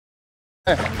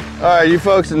All right, you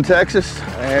folks in Texas?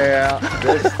 Yeah,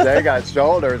 they got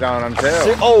shoulders on them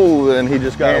too. Oh, and he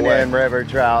just got away. And river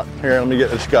trout. Here, let me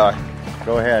get this guy.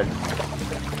 Go ahead.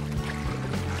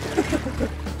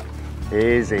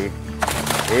 Easy.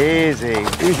 Easy.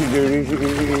 Easy, dude. Easy,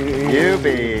 easy. You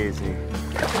be easy.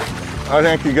 I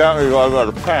think you got me by about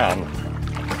a pound.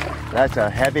 That's a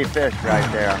heavy fish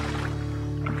right there.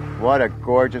 What a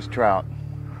gorgeous trout.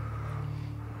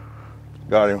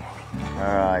 Got him.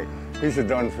 All right. He's a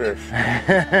done fish.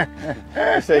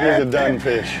 I say he's a done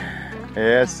fish.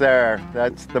 Yes, sir.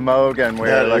 That's the Mogan we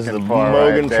were looking for.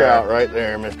 Mogan right trout right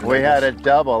there, Mr. We Nichols. had a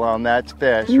double on that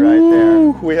fish right there.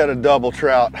 We had a double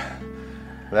trout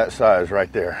that size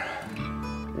right there.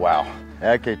 Wow.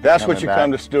 That's what you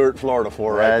come to Stuart, Florida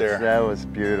for right there. That was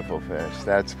beautiful fish.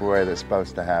 That's where it's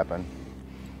supposed to happen.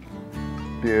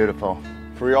 Beautiful.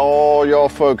 For all y'all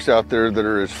folks out there that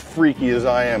are as freaky as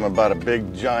I am about a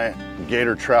big giant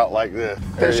gator trout like this.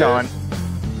 Fish on.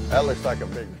 That looks like a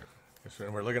big. So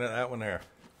we're looking at that one there.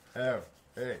 Oh,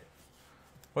 hey.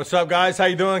 What's up, guys? How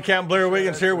you doing? Capt Blair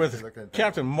Wiggins here with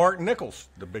Captain Mark Nichols,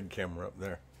 the big camera up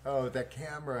there. Oh, that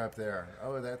camera up there.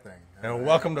 Oh, that thing. And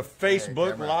welcome to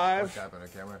Facebook Live. What's happening,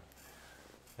 camera?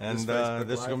 And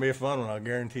this is going to be a fun one, I'll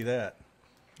guarantee that.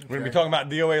 We're going to be talking about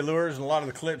DOA Lures and a lot of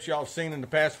the clips y'all have seen in the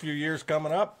past few years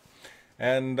coming up.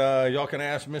 And y'all can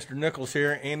ask Mr. Nichols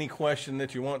here any question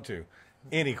that you want to.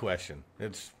 Any question.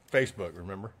 It's Facebook,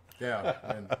 remember? Yeah,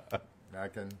 and I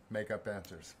can make up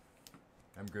answers.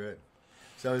 I'm good.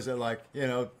 So is it like, you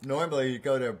know, normally you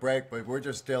go to a break, but we're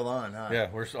just still on, huh? Yeah,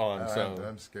 we're on. So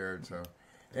I'm scared. So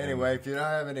anyway, if you don't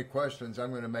have any questions,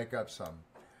 I'm going to make up some.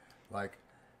 Like,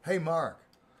 hey, Mark,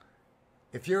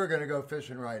 if you were going to go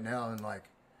fishing right now and like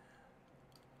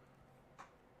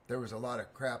there was a lot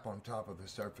of crap on top of the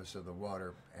surface of the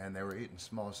water and they were eating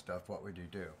small stuff, what would you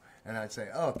do? And I'd say,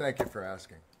 oh, thank you for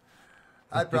asking.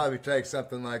 I'd probably take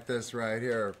something like this right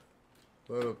here.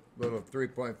 Little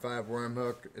 3.5 worm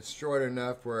hook. It's short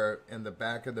enough where in the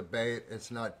back of the bait, it's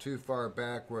not too far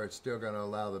back where it's still going to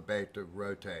allow the bait to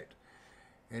rotate.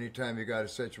 Anytime you got a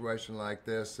situation like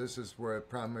this, this is where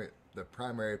the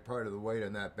primary part of the weight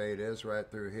in that bait is, right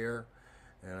through here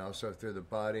and also through the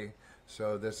body.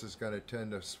 So this is going to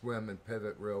tend to swim and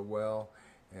pivot real well.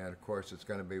 And of course, it's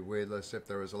going to be weedless. If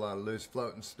there was a lot of loose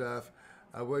floating stuff,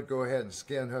 I would go ahead and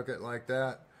skin hook it like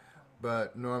that.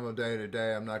 But normal day to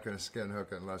day, I'm not going to skin hook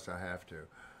it unless I have to.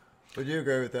 Would you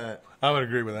agree with that? I would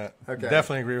agree with that. Okay.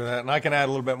 Definitely agree with that. And I can add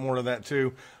a little bit more to that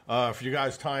too. If you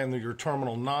guys tie in your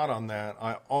terminal knot on that,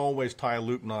 I always tie a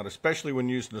loop knot, especially when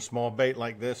using a small bait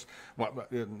like this. Well,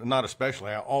 not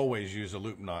especially, I always use a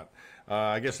loop knot.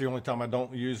 I guess the only time I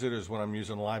don't use it is when I'm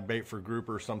using a live bait for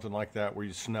grouper or something like that where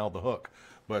you snell the hook.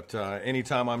 But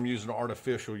anytime I'm using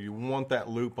artificial, you want that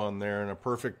loop on there, and a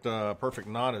perfect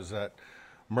knot is that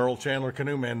Merle Chandler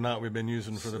Canoe Man knot we've been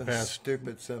using for the past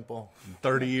stupid simple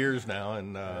 30 years now,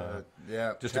 and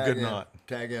yeah, just a good knot.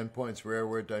 Tag in points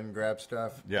rearward, doesn't grab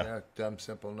stuff. Yeah, dumb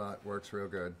simple knot works real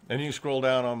good. And you scroll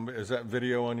down on, is that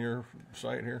video on your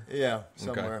site here? Yeah,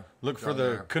 somewhere. Okay. Look for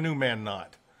the Canoe Man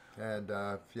knot. And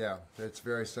yeah, it's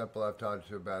very simple. I've talked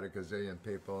to about a gazillion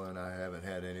people, and I haven't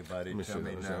had anybody tell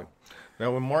me no.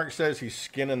 Now, when Mark says he's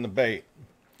skinning the bait,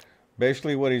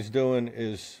 basically what he's doing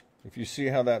is, if you see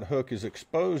how that hook is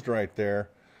exposed right there,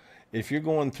 if you're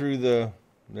going through the,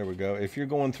 there we go, if you're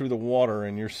going through the water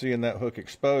and you're seeing that hook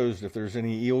exposed, if there's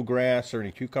any eel grass or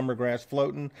any cucumber grass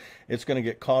floating, it's going to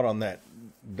get caught on the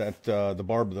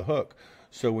barb of the hook.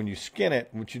 So when you skin it,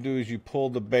 what you do is you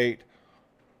pull the bait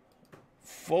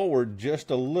forward just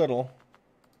a little,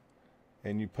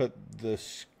 and you put the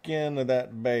skin of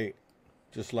that bait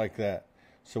just like that.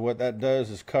 So what that does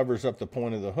is covers up the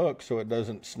point of the hook so it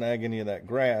doesn't snag any of that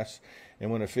grass,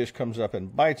 and when a fish comes up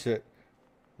and bites it,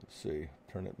 let's see,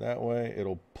 turn it that way,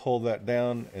 it'll pull that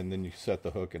down, and then you set the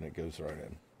hook and it goes right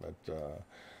in. But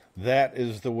that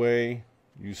is the way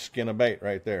you skin a bait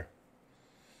right there.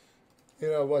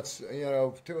 You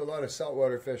know, to a lot of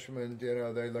saltwater fishermen, you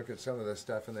know, they look at some of this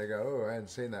stuff and they go, oh, I hadn't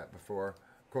seen that before.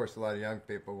 Of course, a lot of young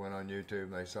people went on YouTube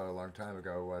and they saw it a long time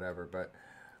ago or whatever. But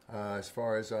as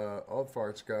far as old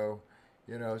farts go,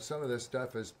 you know, some of this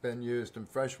stuff has been used in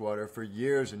freshwater for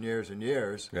years and years and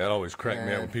years. Yeah, it always cracked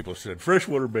me out when people said,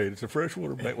 freshwater bait, it's a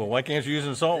freshwater bait. Well, why can't you use it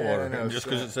in saltwater? Yeah, just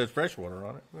because it says freshwater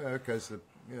on it. Well, because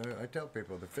you know, I tell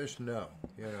people the fish know,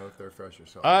 you know, if they're fresh or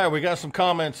salty. All right, we got some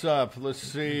comments up. Let's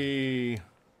see.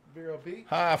 Vero Beach.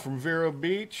 Hi from Vero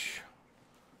Beach.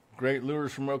 Great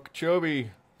lures from Okeechobee.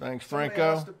 Thanks, Franco.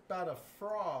 Somebody asked about a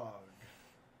frog.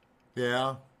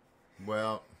 Yeah.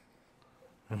 Well,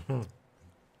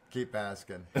 Keep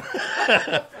asking.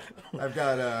 I've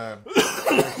got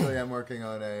actually I'm working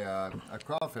on a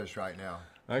crawfish right now.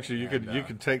 Actually, you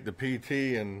could take the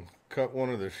PT and cut one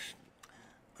of the.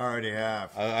 Already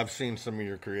have. I've seen some of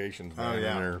your creations. Man, Oh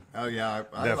yeah. and they're Oh yeah.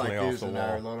 I definitely like off using the wall.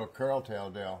 our little curl tail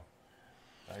deal.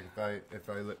 Like if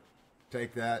I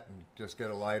take that and just get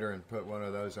a lighter and put one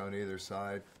of those on either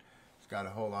side, it's got a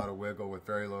whole lot of wiggle with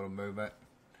very little movement,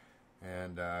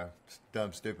 and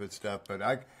dumb stupid stuff.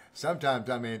 But sometimes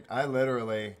I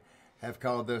literally have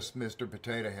called this Mr.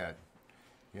 Potato Head.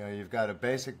 You know, you've got a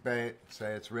basic bait,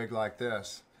 say it's rigged like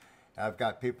this. I've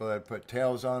got people that put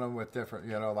tails on them with different,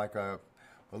 you know, like a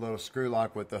little screw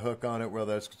lock with the hook on it where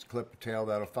there's a clip tail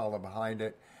that'll follow behind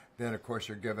it. Then, of course,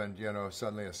 you're given, you know,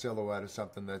 suddenly a silhouette of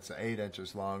something that's 8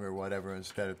 inches long or whatever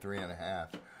instead of 3.5.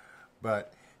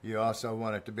 But you also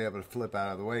want it to be able to flip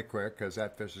out of the way quick because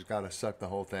that fish has got to suck the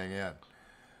whole thing in.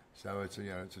 So it's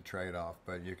a trade-off,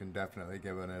 but you can definitely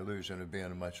give an illusion of being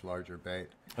a much larger bait.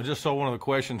 I just saw one of the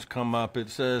questions come up. It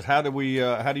says, "How do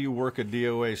you work a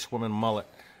DOA swimming mullet?"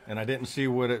 And I didn't see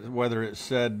whether it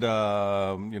said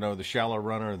the shallow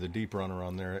runner or the deep runner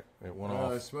on there. It went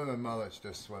off. The swimming mullet's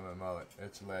just swimming mullet.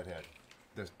 It's lead head.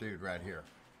 This dude right here.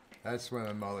 That's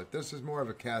swimming mullet. This is more of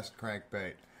a cast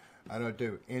crankbait. I don't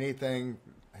do anything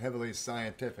heavily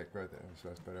scientific with it. I'm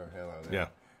supposed to put our hello there.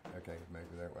 Yeah. Okay, maybe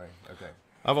that way. Okay.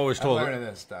 I've always told I'm learning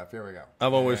this stuff. Here we go.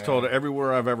 I've always told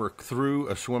everywhere I've ever threw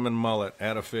a swimming mullet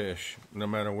at a fish, no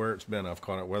matter where it's been, I've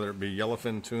caught it, whether it be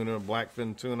yellowfin tuna,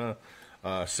 blackfin tuna,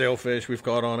 sailfish we've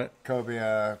caught on it.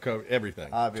 Cobia.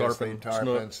 Everything. Obviously, tarpon,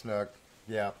 snook. snook.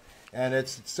 Yeah. And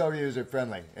it's so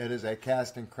user-friendly. It is a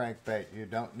cast and crankbait. You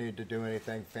don't need to do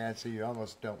anything fancy. You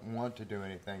almost don't want to do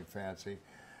anything fancy.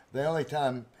 The only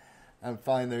time I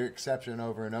find the exception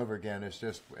over and over again is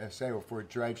just, say, if we're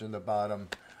dredging the bottom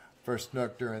for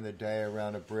snook during the day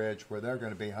around a bridge where they're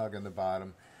going to be hugging the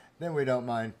bottom, then we don't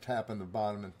mind tapping the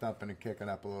bottom and thumping and kicking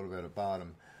up a little bit of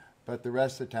bottom. But the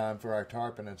rest of the time for our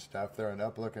tarpon and stuff, they're an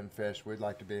up-looking fish. We'd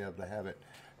like to be able to have it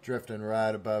drifting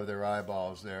right above their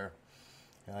eyeballs there.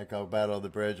 Like our Battle of the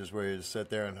Bridges where you just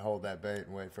sit there and hold that bait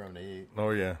and wait for them to eat.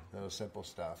 Oh, yeah. Those simple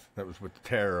stuff. That was with the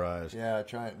Terroreyz.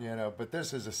 Yeah, but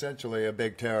this is essentially a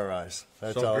big Terroreyz.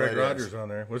 That's Saw all Greg it Rogers is. on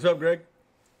there. What's up, Greg?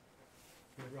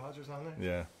 Greg Rogers on there?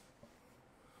 Yeah.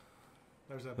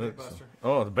 There's that Baitbuster.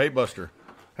 Oh, the Baitbuster.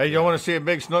 Hey, y'all want to see a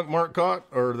big snook Mark caught,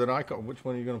 or that I caught? Which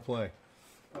one are you going to play?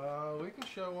 We can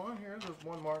show one here. There's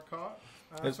one Mark caught.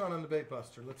 It's not on the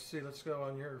Baitbuster. Let's see. Let's go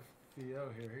on your VO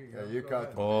here. Here you go. Yeah, you Go caught.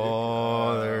 ahead.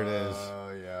 Oh, there it is.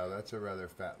 Oh yeah, that's a rather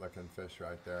fat-looking fish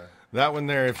right there. That one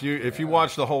there. If you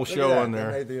watch the whole Look show at that. on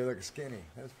there, That made you look skinny.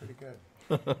 That's pretty good.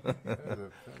 that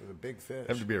was a big fish.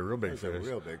 have to be a real big That fish. was a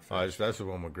real big Oh, fish. that's the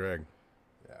one with Greg.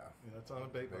 Yeah, Yeah, that's on a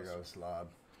big Baitbuster. old slob.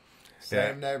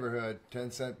 Same neighborhood,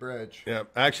 10-cent bridge. Yeah,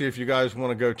 actually, if you guys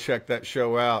want to go check that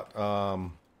show out,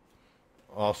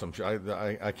 awesome.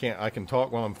 I can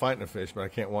talk while I'm fighting a fish, but I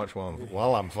can't watch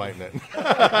while I'm fighting it.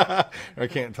 I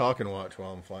can't talk and watch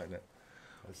while I'm fighting it.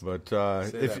 But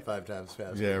Say that 5 times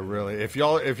faster. yeah, really, if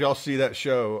y'all see that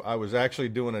show, I was actually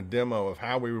doing a demo of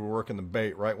how we were working the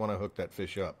bait right when I hooked that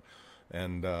fish up,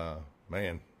 and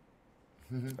man,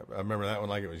 I remember that one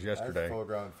like it was yesterday. That's a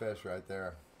full-grown fish right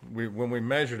there. When we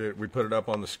measured it, we put it up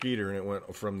on the skeeter, and it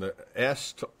went from the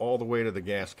S to all the way to the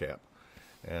gas cap,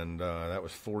 and that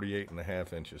was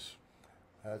 48.5 inches.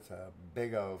 That's a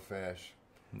big old fish.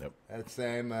 Yep. That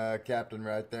same captain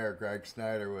right there, Greg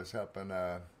Snyder, was helping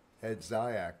Ed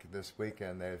Zayak this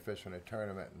weekend. They had fishing a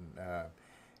tournament, and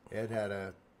Ed had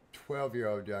a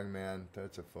 12-year-old young man.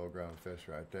 That's a full-grown fish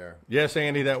right there. Yes,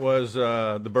 Andy, that was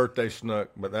the birthday snook,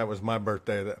 but that was my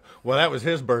birthday. That was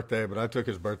his birthday, but I took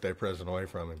his birthday present away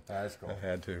from him. That's cool. I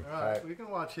had to. All right, we can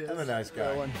watch his. Have a nice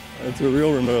guy. That's a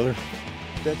real remoter.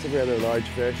 That's a rather large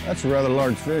fish. That's a rather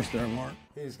large fish there, Mark.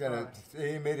 He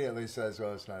immediately says,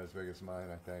 well, it's not as big as mine,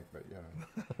 I think, but, you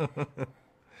know.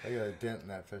 I got a dent in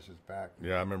that fish's back.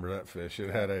 Yeah, I remember that fish.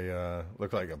 It had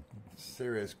looked like a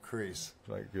Serious crease.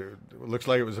 it looks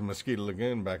like it was a Mosquito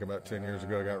Lagoon back about 10 years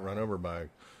ago. Got run over by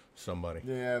somebody.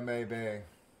 Yeah, maybe.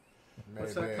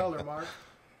 What's that color, Mark?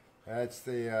 That's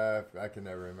the, I can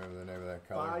never remember the name of that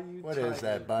color. Bayou What Tiger. is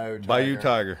that? Bayou Tiger. Bayou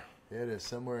Tiger. It is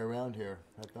somewhere around here.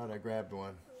 I thought I grabbed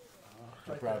one.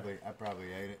 I probably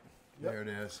ate it. Yep. There it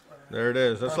is. There it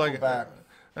is. That's Purple like back.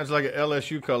 that's like a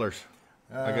LSU colors.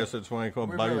 I guess that's why they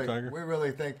call it Bayou Tiger. We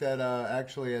really think that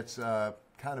actually it's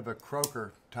kind of a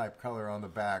croaker type color on the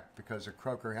back because the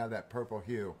croaker have that purple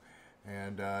hue.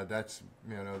 And that's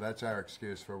our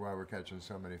excuse for why we're catching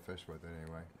so many fish with it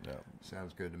anyway. Yeah.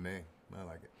 Sounds good to me. I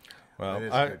like it. Well, It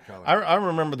is a good color. I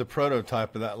remember the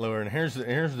prototype of that lure, and here's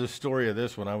the story of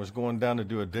this one. I was going down to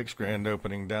do a Dick's Grand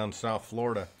opening down South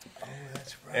Florida. Oh,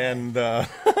 that's right. And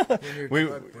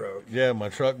truck broke. Yeah, my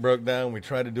truck broke down. We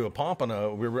tried to do a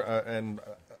pompano. We were and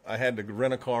I had to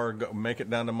rent a car, go, make it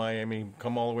down to Miami,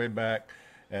 come all the way back.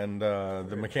 And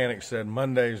the mechanic said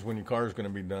Monday's when your car's going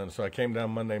to be done. So I came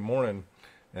down Monday morning,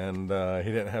 and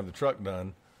he didn't have the truck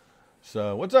done.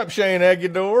 So what's up, Shane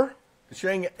Eggador?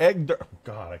 Shane Egger.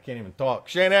 God, I can't even talk.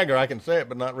 Shane Egger, I can say it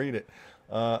but not read it.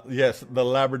 Yes, the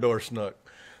Labrador snook.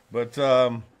 But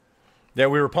yeah,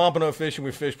 we were pompano fishing.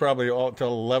 We fished probably all till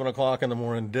 11 o'clock in the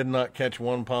morning. Did not catch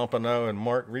one pompano. And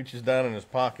Mark reaches down in his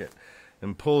pocket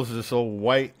and pulls this old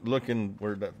white-looking,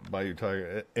 where'd that Bayou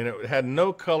Tiger? And it had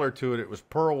no color to it. It was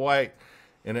pearl white,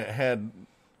 and it had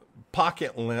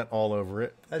pocket lint all over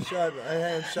it. I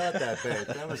hadn't shot that bait.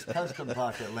 That was custom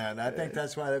pocket lint. I think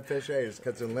that's why that fish ate, is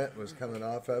because the lint was coming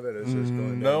off of it. It was just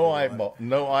going down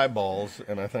no eyeballs,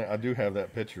 and I think I do have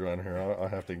that picture on here. I'll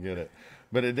have to get it,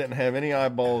 but it didn't have any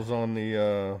eyeballs on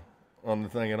the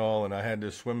thing at all. And I had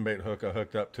this swim bait hook I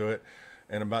hooked up to it,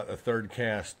 and about the third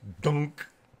cast, dunk,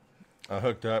 I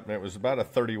hooked up, and it was about a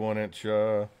 31-inch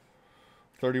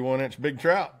big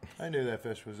trout. I knew that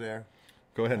fish was there.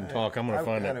 Go ahead and talk. I'm going to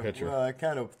find that picture. Well, I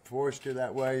kind of forced you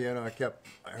that way. You know, I kept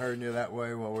herding you that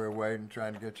way while we were waiting,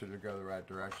 trying to get you to go the right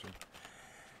direction.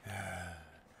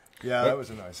 Yeah, that was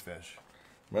a nice fish.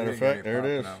 Matter of fact, there it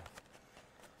is.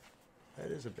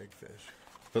 That is a big fish.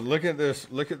 But look at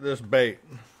this bait.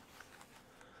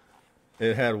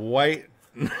 It had white.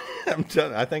 I'm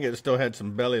telling you, I think it still had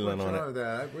some belly lint on it.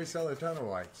 That? We sell a ton of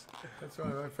whites. That's one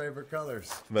of my favorite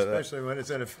colors, especially when it's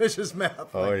in a fish's mouth.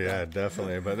 Oh yeah,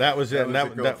 definitely. But that was it.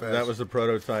 That was a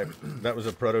prototype. That was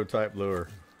a prototype lure.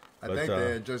 I think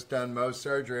they had just done Mohs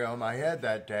surgery on my head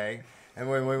that day, and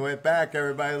when we went back,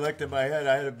 everybody looked at my head.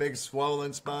 I had a big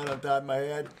swollen spot on top of my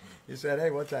head. He said,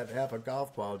 "Hey, what's that half a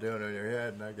golf ball doing on your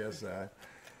head?" And I guess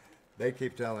they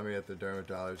keep telling me at the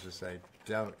dermatologist, say,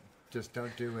 Just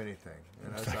don't do anything.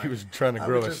 And I was he was trying to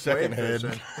grow a second head. Yeah,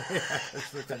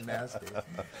 it's looking nasty.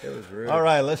 It was rude. All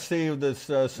right, let's see this.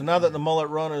 So now that the mullet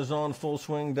run is on full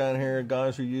swing down here,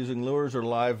 guys are using lures or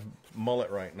live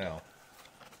mullet right now?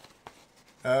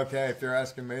 Okay, if you're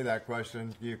asking me that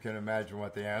question, you can imagine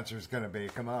what the answer is going to be.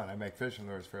 Come on, I make fishing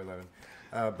lures for a living.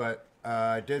 But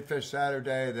I did fish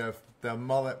Saturday. The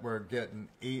mullet were getting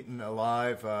eaten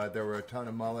alive. There were a ton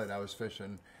of mullet. I was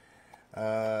fishing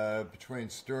between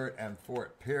Stewart and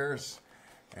Fort Pierce,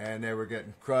 and they were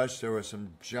getting crushed. There were some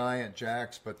giant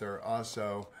jacks, but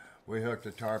we hooked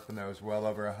a tarpon that was well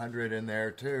over 100 in there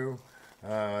too,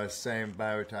 same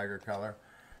Bayou Tiger color.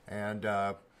 And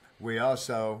I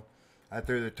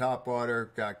threw the top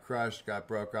water, got crushed, got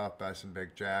broke off by some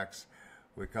big jacks.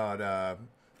 We caught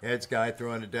Ed's guy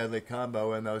throwing a deadly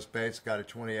combo in those baits, got a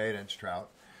 28-inch trout.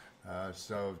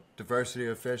 So diversity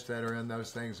of fish that are in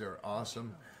those things are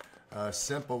awesome. A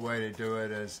simple way to do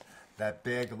it is that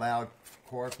big, loud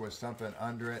cork with something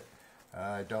under it.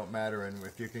 Don't matter, and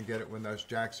if you can get it when those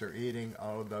jacks are eating,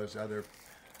 all of those other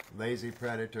lazy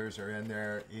predators are in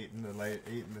there eating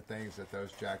the things that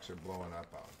those jacks are blowing up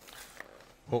on.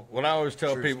 Well, what I always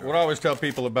tell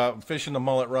people about fishing the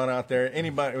mullet run out there,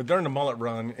 during the mullet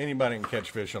run, anybody can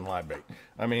catch fish on live bait.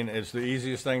 I mean, it's the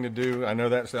easiest thing to do. I know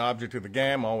that's the object of the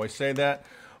game. I always say that.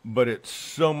 But it's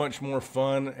so much more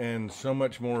fun and so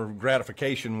much more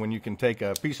gratification when you can take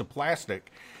a piece of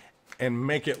plastic and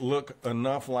make it look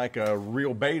enough like a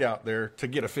real bait out there to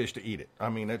get a fish to eat it. I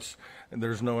mean,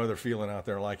 there's no other feeling out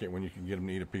there like it when you can get them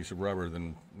to eat a piece of rubber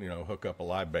than, hook up a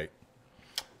live bait.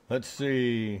 Let's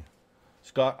see.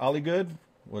 Scott Ollygood,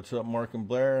 what's up, Mark and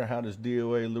Blair? How does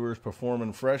DOA Lures perform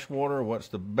in freshwater? What's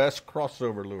the best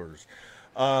crossover lures?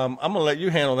 I'm going to let you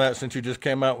handle that since you just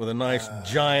came out with a nice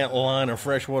giant line of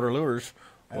freshwater lures.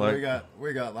 And we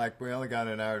only got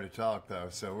an hour to talk though,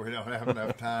 so we don't have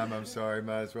enough time. I'm sorry,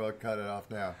 might as well cut it off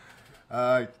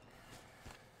now.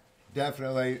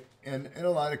 Definitely, in a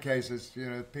lot of cases,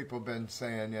 people have been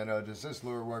saying, does this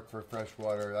lure work for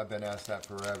freshwater? I've been asked that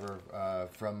forever.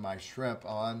 From my shrimp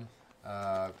on,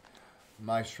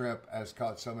 my shrimp has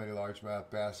caught so many largemouth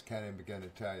bass, can't even begin to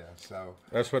tell you. So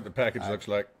that's what the package looks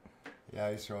like. Yeah,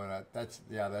 he's throwing out. That's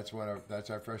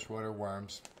our freshwater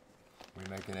worms. We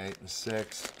make an 8 and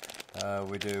 6.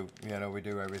 We do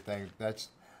everything. That's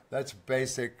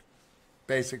basic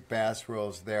bass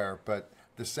rules there. But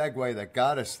the segue that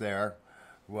got us there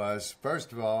was,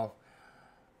 first of all,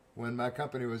 when my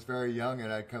company was very young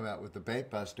and I'd come out with the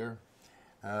Baitbuster,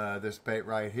 this bait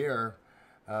right here,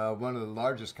 one of the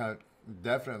largest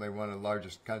definitely one of the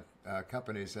largest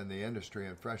companies in the industry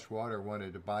in freshwater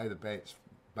wanted to buy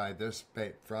this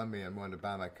bait from me and wanted to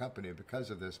buy my company because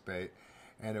of this bait,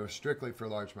 and it was strictly for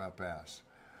largemouth bass.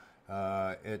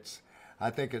 I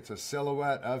think it's a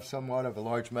silhouette of somewhat of a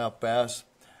largemouth bass.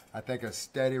 I think a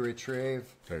steady retrieve,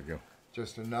 there you go,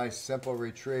 just a nice simple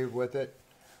retrieve with it,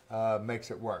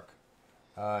 makes it work.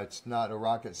 It's not a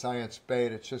rocket science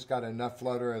bait. It's just got enough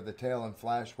flutter of the tail and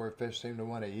flash where fish seem to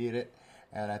want to eat it.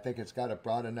 And I think it's got a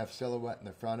broad enough silhouette in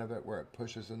the front of it where it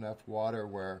pushes enough water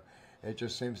where it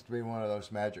just seems to be one of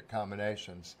those magic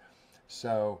combinations.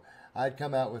 So I'd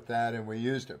come out with that, and we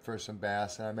used it for some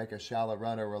bass. And I make a shallow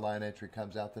runner where line entry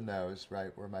comes out the nose,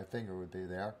 right where my finger would be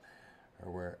there,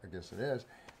 or where I guess it is.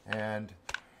 And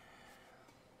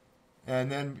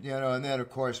then, and then of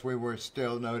course we were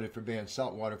still noted for being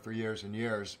saltwater for years and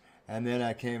years. And then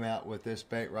I came out with this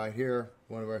bait right here,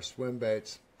 one of our swim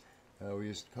baits. We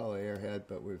used to call it airhead,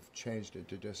 but we've changed it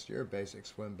to just your basic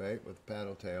swim bait with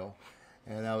paddle tail.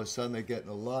 And I was suddenly getting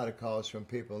a lot of calls from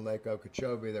people in Lake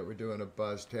Okeechobee that were doing a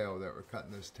buzz tail, that were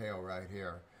cutting this tail right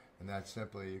here. And that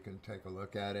simply, you can take a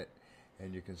look at it,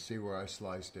 and you can see where I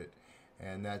sliced it.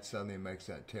 And that suddenly makes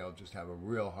that tail just have a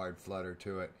real hard flutter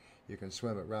to it. You can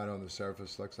swim it right on the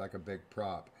surface, looks like a big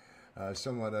prop.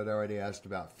 Someone had already asked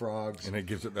about frogs. and it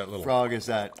gives it that little Frog is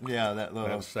that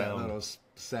little sound.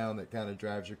 Sound that kind of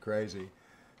drives you crazy.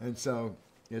 And so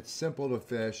it's simple to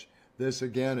fish. This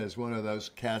again is one of those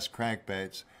cast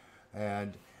crankbaits,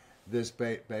 and this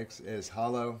bait is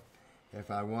hollow.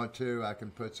 If I want to, I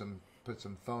can put some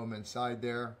foam inside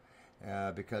there,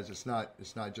 because it's not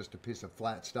just a piece of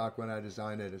flat stock when I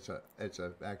designed it. It's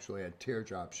actually a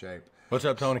teardrop shape. What's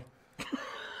up, Tony?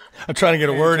 I'm trying to get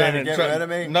a word in. To get rid of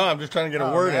me? No, I'm just trying to get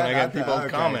a word in. I got people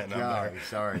commenting.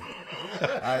 Sorry.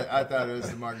 I thought it was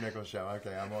the Mark Nichols show.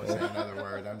 Okay, I won't say another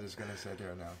word. I'm just going to sit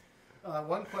here now.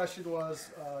 One question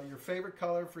was your favorite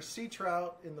color for sea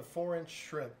trout in the 4-inch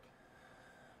shrimp.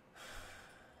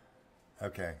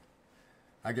 Okay.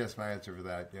 I guess my answer for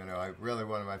that,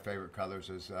 one of my favorite colors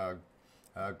is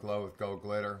glow with gold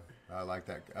glitter. I like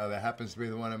that. That happens to be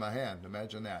the one in my hand.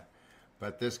 Imagine that.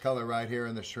 But this color right here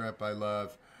in the shrimp, I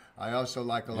love. I also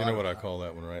like a lot. You know what I call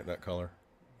that one, right? That color.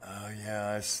 Oh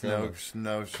yeah, snow shrimp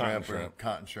or shrimp.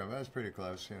 cotton shrimp. That's pretty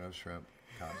close. Shrimp,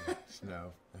 cotton,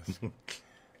 snow.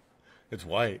 It's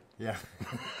white. Yeah.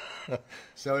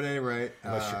 So at any rate,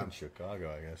 unless you're in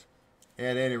Chicago, I guess.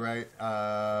 At any rate,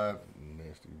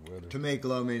 nasty weather. To me,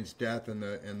 glow means death in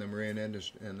the marine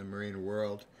industry, in the marine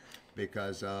world,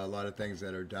 because a lot of things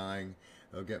that are dying,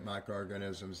 they'll get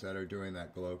microorganisms that are doing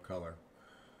that glow color.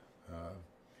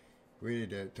 We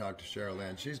need to talk to Cheryl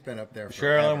Lynn. She's been up there for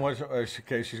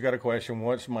Cheryl, she's got a question.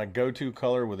 What's my go-to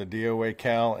color with a DOA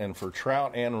cal? And for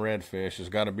trout and redfish, it's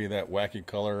got to be that wacky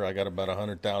color. I got about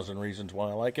 100,000 reasons why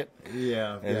I like it.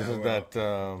 Yeah.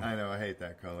 I know, I hate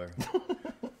that color.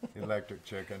 Electric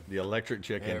chicken. The electric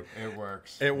chicken. It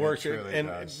works. It works. Really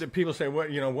does. The people say,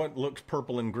 what looks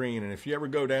purple and green? And if you ever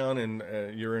go down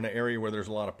and you're in an area where there's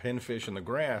a lot of pinfish in the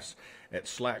grass, at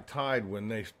slack tide, when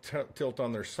they tilt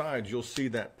on their sides, you'll see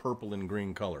that purple and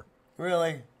green color.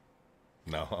 Really?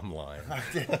 No, I'm lying.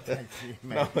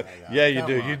 No. Yeah, you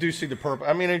do. You do see the purple.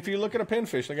 I mean, if you look at a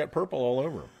pinfish, they got purple all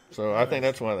over them. So I think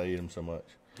that's why they eat them so much.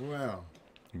 Wow.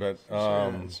 But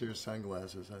it's your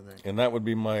sunglasses, I think. And that would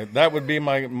be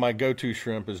my go-to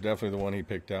shrimp is definitely the one he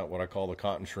picked out. What I call the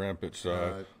cotton shrimp. It's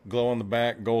glow on the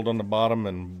back, gold on the bottom,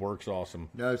 and works awesome.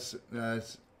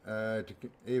 To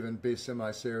even be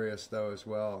semi-serious though as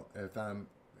well. If I'm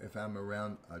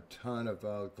around a ton of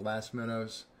glass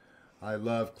minnows, I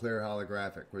love clear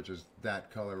holographic, which is that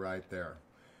color right there.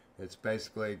 It's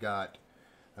basically got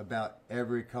about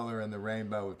every color in the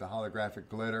rainbow with the holographic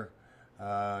glitter.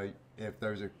 If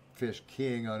there's a fish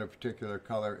keying on a particular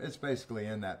color, it's basically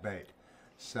in that bait.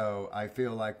 So I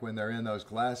feel like when they're in those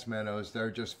glass minnows, they're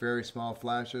just very small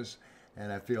flashes,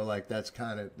 and I feel like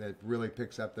that really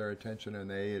picks up their attention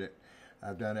and they eat it.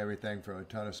 I've done everything from a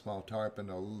ton of small tarpon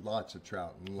to lots of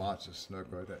trout and lots of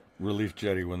snook with it. Relief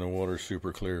jetty when the water's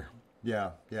super clear.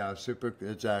 Yeah, super,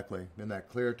 exactly. In that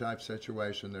clear type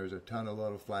situation, there's a ton of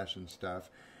little flashing stuff.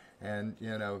 And,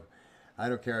 I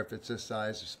don't care if it's this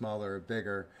size or smaller or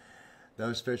bigger,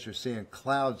 those fish are seeing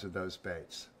clouds of those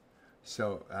baits.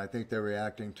 So I think they're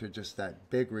reacting to just that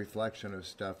big reflection of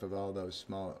stuff of all those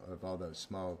small.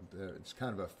 It's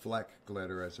kind of a fleck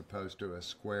glitter as opposed to a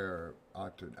square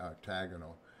or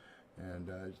octagonal, and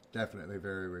it's definitely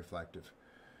very reflective.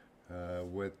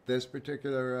 With this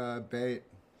particular bait,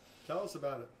 tell us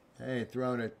about it. I ain't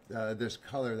thrown it this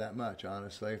color that much,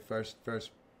 honestly. First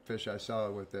fish I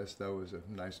saw with this though was a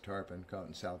nice tarpon caught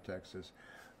in South Texas.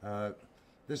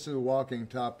 This is a walking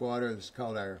topwater. This is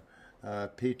called our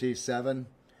PT7.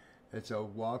 It's a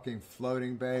walking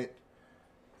floating bait.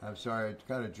 I'm sorry, it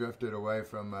kind of drifted away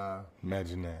from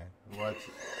Imagine that. what's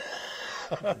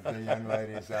the young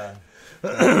ladies. I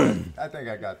think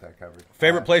I got that covered.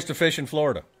 Favorite place to fish in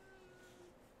Florida?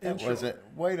 Was it?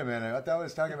 Wait a minute. I thought I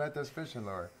was talking about this fishing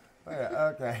lure. Oh,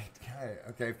 yeah,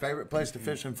 okay. Favorite place to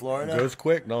fish in Florida? Goes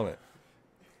quick, don't it?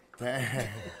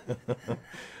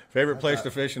 Favorite place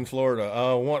to fish in Florida?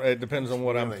 It depends on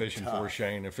what I'm fishing for,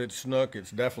 Shane. If it's snook,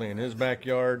 it's definitely in his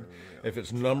backyard. If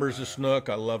it's numbers of snook,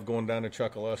 I love going down to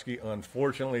Chokoloskee.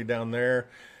 Unfortunately, down there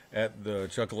at the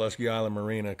Chokoloskee Island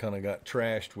Marina, kind of got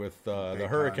trashed with the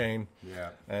hurricane. Yeah.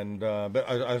 And but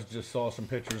I just saw some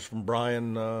pictures from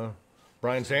Brian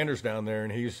Sanders down there,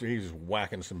 and he's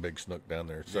whacking some big snook down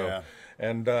there. So, Yeah.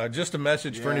 and just a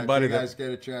message for anybody if you guys that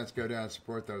get a chance, go down and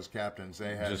support those captains.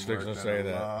 They haven't Just worked fixing to in say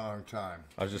a that. long time.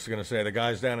 I was just going to say, the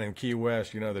guys down in Key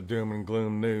West, the doom and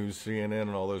gloom news, CNN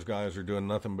and all those guys are doing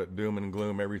nothing but doom and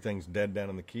gloom. Everything's dead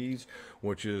down in the Keys,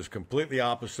 which is completely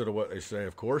opposite of what they say,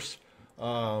 of course.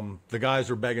 The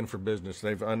guys are begging for business.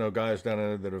 I know guys down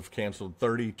there that have canceled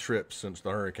 30 trips since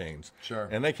the hurricanes. Sure.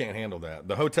 And they can't handle that.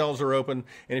 The hotels are open,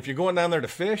 and if you're going down there to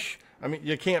fish, I mean,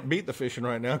 you can't beat the fishing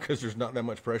right now because there's not that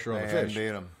much pressure on the fish. Beat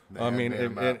them.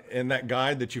 And that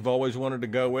guide that you've always wanted to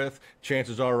go with,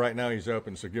 chances are right now he's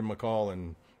open. So give him a call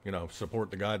and support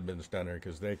the guide business down there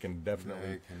because they can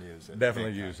definitely use it.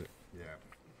 Definitely use it. Yeah.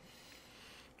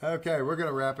 Okay, we're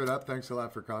gonna wrap it up. Thanks a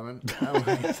lot for coming.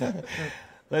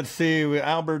 Let's see,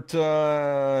 Albert,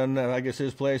 I guess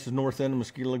his place is north end of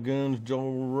Mosquito Lagoons.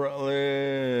 Joe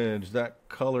Rutledge, that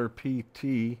color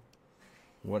PT.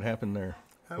 What happened there?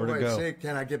 Where'd it go? See,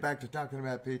 can I get back to talking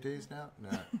about PTs now?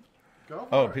 No. Go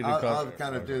Oh, for it. PT I'll color.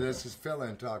 kind of do this as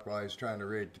fill-in talk while he's trying to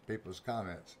read people's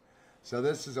comments. So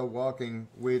this is a walking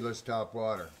weedless top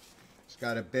water. It's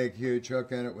got a big, huge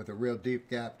hook in it with a real deep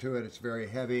gap to it. It's very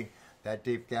heavy. That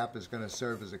deep gap is going to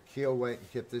serve as a keel weight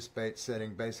and keep this bait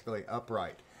sitting basically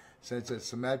upright. Since it's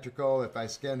symmetrical, if I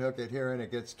skin hook it here and it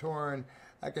gets torn,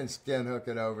 I can skin hook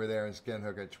it over there and skin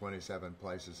hook it 27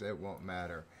 places. It won't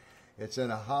matter. It's in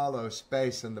a hollow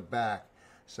space in the back,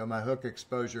 so my hook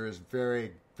exposure is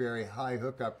very, very high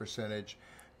hookup percentage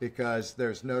because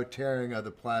there's no tearing of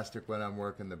the plastic when I'm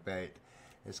working the bait.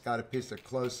 It's got a piece of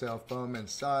closed cell foam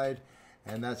inside,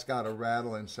 and that's got a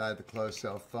rattle inside the closed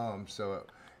cell foam, so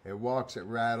it walks, it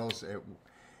rattles,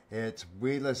 it's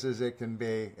weedless as it can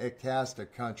be. It casts a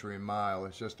country mile.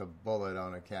 It's just a bullet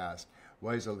on a cast.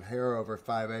 Weighs a hair over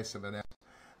 5/8 of an ounce.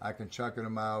 I can chuck it a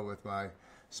mile with my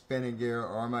spinning gear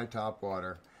or my top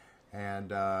water,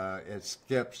 and it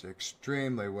skips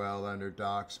extremely well under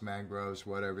docks, mangroves,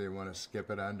 whatever you want to skip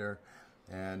it under,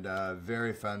 and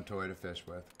very fun toy to fish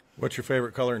with. What's your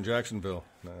favorite color in Jacksonville?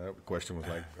 That question was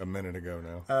like a minute ago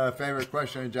now. Favorite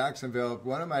question in Jacksonville.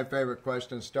 One of my favorite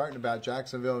questions starting about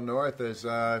Jacksonville North is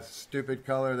stupid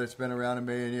color that's been around a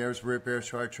million years, root beer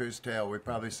chartreuse tail. We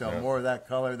probably sell more of that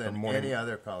color than any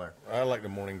other color. I like the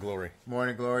Morning Glory.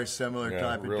 Morning Glory, similar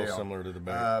type of deal. Real similar to the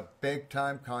bait. Big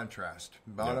time contrast.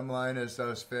 Bottom line is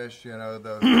those fish,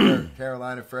 the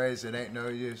Carolina phrase, it ain't no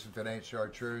use if it ain't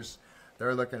chartreuse.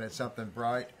 They're looking at something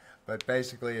bright. But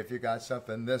basically, if you got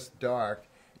something this dark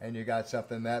and you got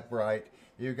something that bright,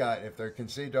 if they can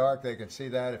see dark, they can see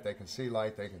that. If they can see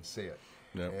light, they can see it.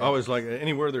 Yeah. I always like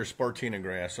anywhere there's Spartina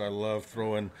grass. I love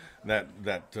throwing that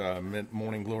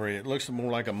Morning Glory. It looks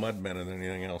more like a mud bender than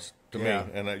anything else to me.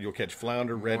 And you'll catch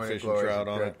flounder, redfish, and trout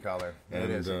on it. Color. And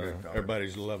it is a good color.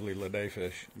 Everybody's lovely Lede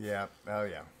fish. Yeah. Oh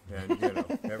yeah.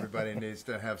 And everybody needs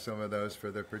to have some of those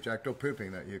for the projectile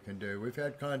pooping that you can do. We've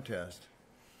had contests.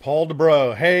 Paul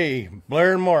DeBro, hey,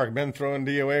 Blair and Mark, been throwing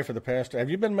DOA for the past. Have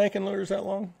you been making lures that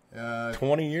long?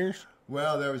 20 years?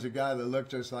 Well, there was a guy that looked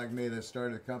just like me that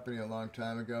started a company a long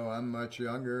time ago. I'm much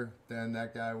younger than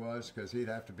that guy was because he'd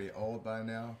have to be old by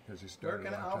now because he started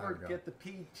a long time ago. Where can Albert get the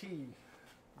PT?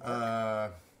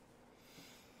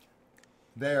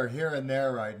 They are here and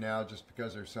there right now just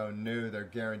because they're so new. They're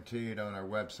guaranteed on our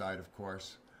website, of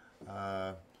course.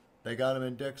 They got them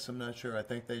in Dick's, I'm not sure. I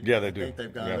think they do. Yeah, they do. I think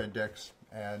they've got them in Dick's.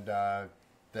 And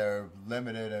they're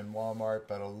limited in Walmart,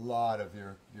 but a lot of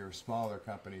your smaller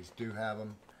companies do have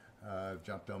them. I've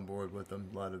jumped on board with them,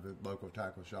 a lot of the local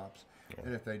tackle shops. Yeah.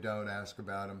 And if they don't, ask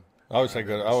about them. I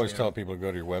always tell people to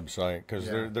go to your website because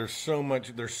there's so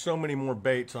many more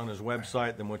baits on his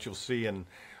website than what you'll see in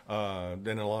a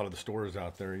lot of the stores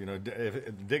out there.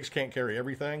 Dick's can't carry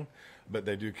everything, but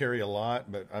they do carry a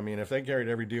lot. But I mean, if they carried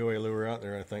every DOA lure out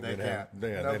there, I think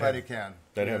nobody can.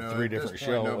 They'd have three different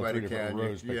shelves, three different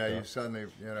rows. You suddenly,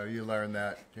 you learn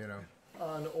that,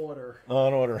 On order.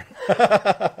 On order.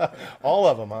 All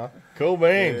of them, huh? Cool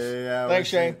beans. Yeah, Thanks,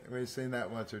 Shane. We've seen that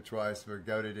once or twice. But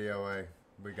go to DOA.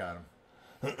 We got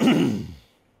him.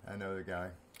 I know the guy.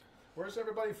 Where's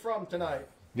everybody from tonight?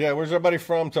 Yeah, where's everybody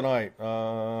from tonight?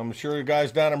 I'm sure you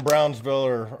guys down in Brownsville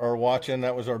are watching.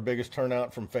 That was our biggest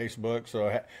turnout from Facebook.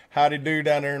 So howdy do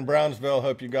down there in Brownsville.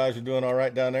 Hope you guys are doing all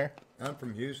right down there. I'm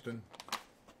from Houston.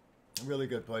 A really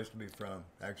good place to be from.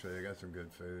 Actually, they got some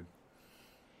good food.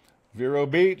 Vero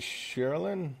Beach,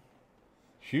 Sherilyn,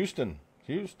 Houston,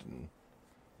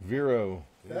 Vero.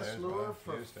 Best lure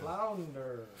for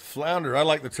flounder. Flounder. I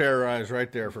like the Terroreyz right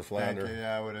there for flounder. Thank you.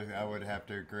 Yeah, I would have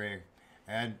to agree.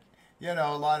 And you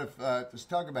know, a lot of let's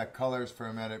talk about colors for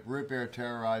a minute. Root beer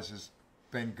Terroreyz has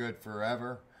been good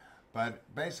forever, but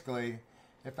basically,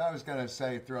 if I was going to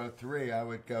say throw three, I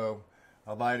would go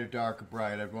a lighter, dark, or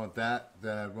bright. I'd want that.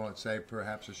 Then I'd want, say,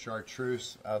 perhaps a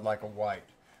chartreuse. I'd like a white.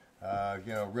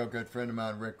 You know, a real good friend of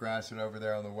mine, Rick Grassett, over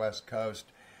there on the West Coast.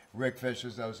 Rick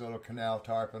fishes those little canal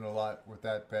tarpon a lot with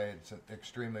that bait. It's an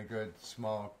extremely good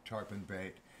small tarpon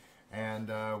bait,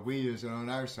 and we use it on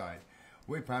our side.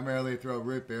 We primarily throw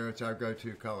root beer. It's our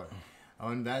go-to color.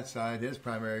 On that side, his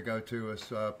primary go-to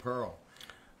is pearl.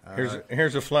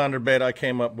 Here's a flounder bait I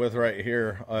came up with right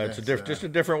here. It's just a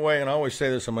different way, and I always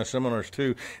say this in my seminars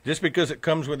too. Just because it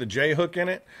comes with a J hook in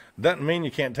it, doesn't mean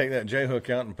you can't take that J hook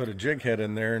out and put a jig head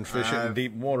in there and fish it in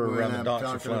deep water around the docks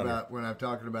of flounder. When I'm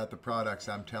talking about the products,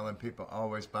 I'm telling people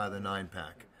always buy the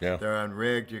 9-pack. Yeah. They're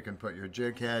unrigged. You can put your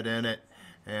jig head in it,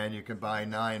 and you can buy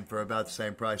 9 for about the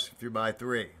same price if you buy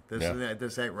 3.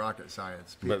 This ain't rocket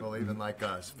science. People, even like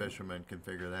us, fishermen, can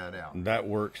figure that out. That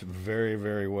works very,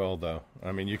 very well, though.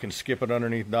 I mean, you can skip it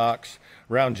underneath docks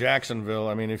around Jacksonville.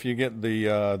 I mean, if you get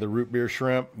the root beer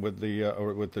shrimp with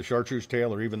the chartreuse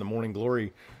tail, or even the Morning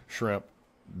Glory shrimp,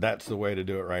 that's the way to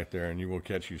do it right there, and you will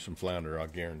catch you some flounder. I'll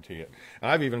guarantee it.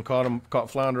 I've even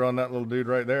caught flounder on that little dude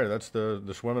right there. That's the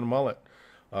swimming mullet.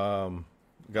 Bottom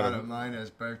line is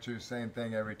virtue, same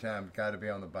thing every time. Got to be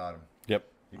on the bottom. Yep.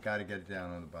 You got to get it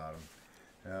down on the bottom.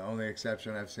 Only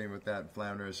exception I've seen with that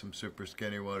flounder is some super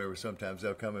skinny water, where sometimes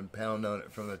they'll come and pound on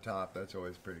it from the top. That's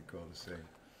always pretty cool to see.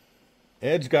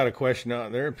 Ed's got a question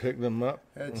out there. Pick them up.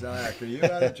 Ed Zach, are you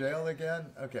out of jail again?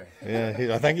 Okay.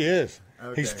 Yeah, I think he is.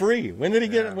 Okay. He's free. When did he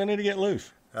get? When did he get loose?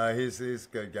 He's a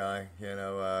good guy. You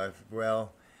know,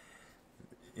 well,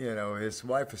 you know, his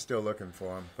wife is still looking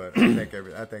for him, but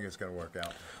I think it's going to work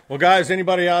out. Well, guys,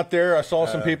 anybody out there? I saw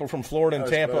some people from Florida and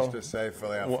Tampa. I was supposed to say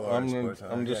Florida.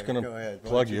 I'm just going to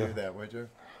plug Why don't you. do that, would you?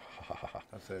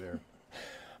 I'll say there.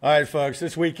 All right, folks.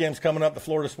 This weekend's coming up, the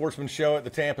Florida Sportsman Show at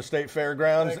the Tampa State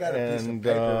Fairgrounds. They got a piece of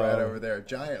paper right over there,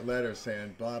 giant letters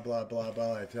saying blah blah blah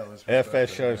blah. I tell us.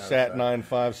 FS show Sat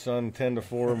 9-5 Sun 10 to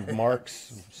 4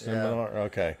 Mark's seminar. Yeah.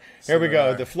 Okay, here we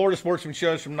go. The Florida Sportsman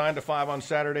Show is from 9 to 5 on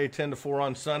Saturday, 10 to 4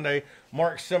 on Sunday.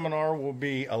 Mark's seminar will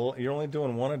be. You're only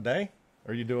doing one a day?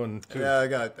 Or are you doing 2? Yeah, I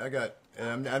got.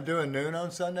 I'm doing noon on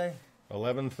Sunday.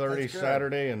 11:30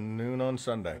 Saturday and noon on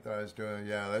Sunday. I thought I was doing,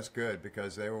 that's good,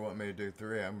 because they were wanting me to do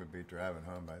 3. I'm going to be driving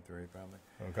home by 3 probably.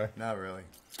 Okay. Not really.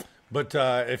 But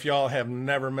if y'all have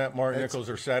never met Mark Nichols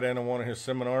or sat in on one of his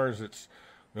seminars, it's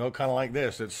kind of like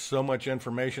this. It's so much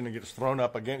information that gets thrown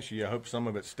up against you. I hope some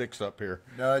of it sticks up here.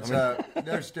 No, it's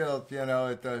there's still,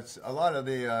 it's a lot of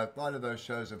those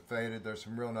shows have faded. There's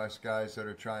some real nice guys that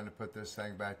are trying to put this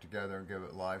thing back together and give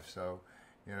it life. So,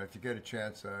 if you get a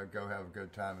chance, go have a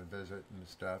good time and visit and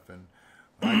stuff. And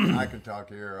I can talk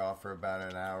your ear off for about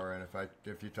an hour. And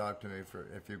if you talk to me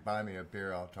if you buy me a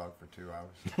beer, I'll talk for 2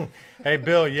 hours. Hey,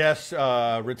 Bill, yes,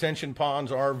 retention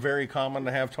ponds are very common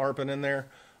to have tarpon in there.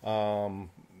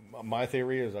 My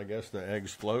theory is, I guess, the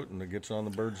eggs float and it gets on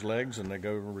the bird's legs and they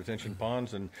go over retention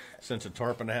ponds. And since a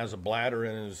tarpon has a bladder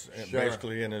in his,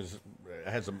 basically in his,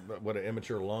 has what an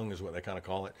immature lung is what they kind of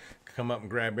call it, come up and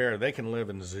grab air, they can live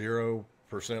in 0%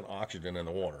 oxygen in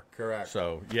the water. Correct.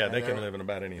 So, yeah, they can live in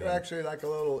about anything. They're actually like a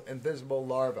little invisible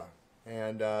larva.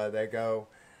 And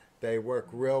they work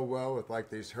real well with like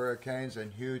these hurricanes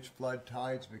and huge flood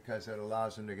tides, because it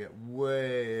allows them to get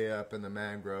way up in the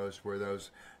mangroves, where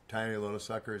those tiny little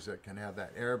suckers that can have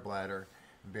that air bladder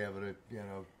and be able to,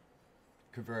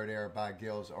 convert air by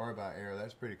gills or by air.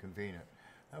 That's pretty convenient.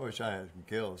 I wish I had some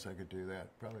gills. I could do that.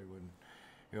 Probably wouldn't.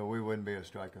 We wouldn't be as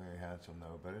strikingly handsome,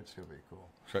 though, but it'd still be cool.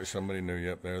 So somebody knew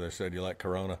you up there. They said you like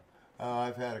Corona. Oh,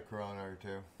 I've had a Corona or 2.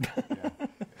 Yeah.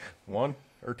 1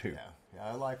 or 2? Yeah,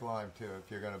 I like lime, too.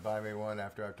 If you're going to buy me one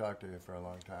after I've talked to you for a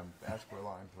long time, ask for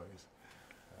lime, please.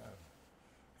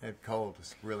 And cold,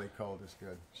 is really cold is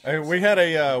good. Hey, we had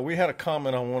a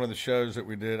comment on one of the shows that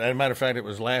we did. As a matter of fact, it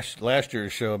was last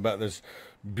year's show about this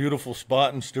beautiful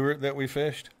spot in Stewart that we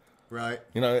fished. Right.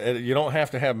 You know, you don't have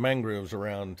to have mangroves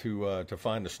around to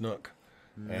find a snook.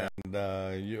 And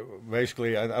you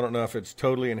basically, I don't know if it's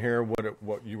totally in here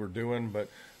what you were doing, but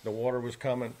the water was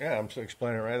coming. Yeah, I'm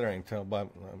explaining it right there. I can tell by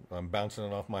I'm bouncing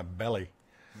it off my belly.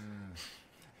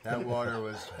 That water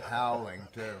was howling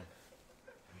too.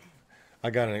 I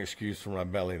got an excuse for my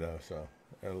belly though, so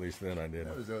at least then I did.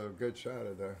 That was a good shot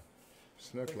of the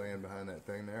snook laying behind that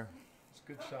thing there. It's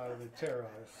a good shot of the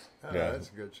Terroreyz. Oh, Yeah. That's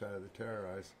a good shot of the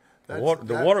Terroreyz. The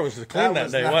water was clean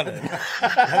that day, wasn't it?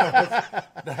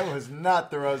 That was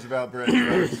not the Roosevelt Bridge.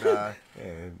 That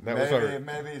was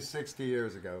maybe 60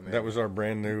 years ago. Maybe. That was our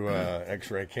brand new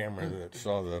X-ray camera that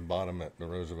saw the bottom at the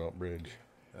Roosevelt Bridge.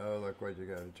 Oh, look what you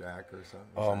got, a jack or something.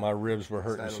 Oh, my ribs were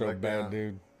hurting so bad, down?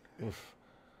 dude. Oof.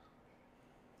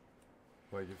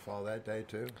 What, did you fall that day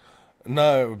too?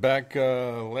 No, back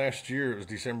last year, it was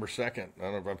December 2nd. I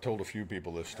don't know if I've told a few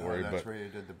people this story. That's but where you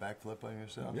did the backflip on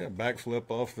yourself? yeah, backflip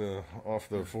off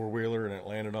the four-wheeler, and it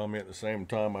landed on me at the same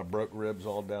time. I broke ribs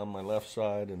all down my left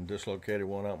side and dislocated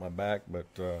one out my back. But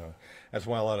that's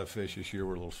why a lot of fish this year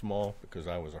were a little small, because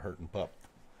I was a hurting pup.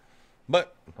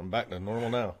 But I'm back to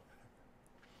normal now.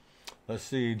 Let's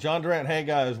see. John Durant, hey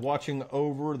guys, watching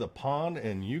over the pond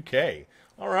in UK.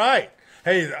 All right.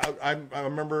 Hey, I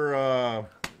remember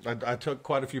I took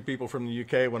quite a few people from the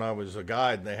UK when I was a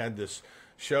guide, and they had this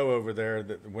show over there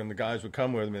that when the guys would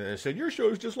come with me, they said, your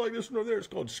show's just like this one over there. It's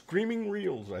called Screaming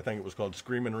Reels. I think it was called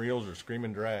Screaming Reels or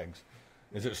Screaming Drags.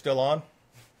 Is it still on?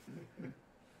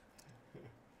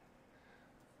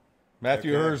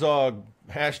 Matthew Herzog,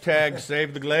 hashtag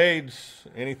Save the Glades.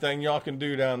 Anything y'all can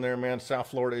do down there, man. South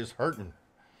Florida is hurting.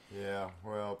 Yeah,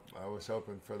 well, I was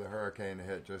hoping for the hurricane to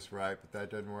hit just right, but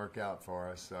that didn't work out for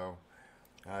us, so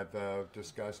I've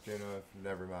discussed,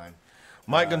 never mind.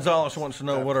 Mike Gonzalez wants to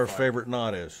know what our favorite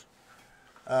knot is.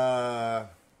 Well,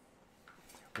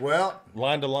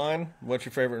 Line to line, what's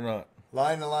your favorite knot?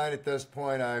 line to line at this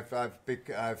point, I've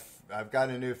got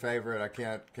a new favorite. I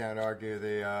can't argue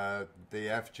the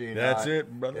FG knot. That's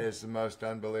it, brother. Is the most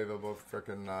unbelievable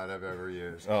freaking knot I've ever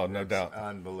used. Oh, no It's doubt.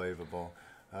 Unbelievable.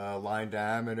 Line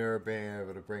diameter, being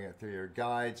able to bring it through your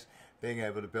guides, being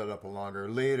able to build up a longer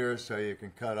leader so you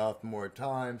can cut off more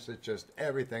times. It's just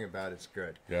everything about it's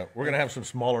good. Yeah, we're going to have some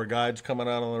smaller guides coming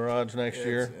out on the rods next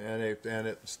year. And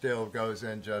it still goes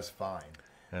in just fine.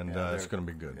 And it's going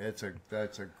to be good.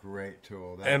 That's a great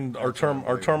tool. And our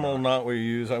terminal knot we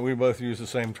use, we both use the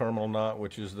same terminal knot,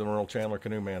 which is the Merle Chandler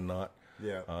Canoe Man knot.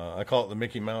 Yeah. I call it the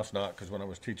Mickey Mouse knot because when I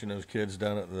was teaching those kids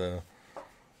down at the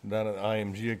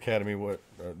IMG Academy what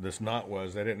this knot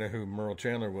was, they didn't know who Merle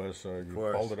Chandler was, so you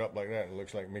fold it up like that and it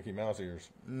looks like Mickey Mouse ears.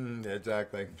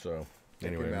 Exactly. So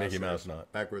anyway, Mickey Mouse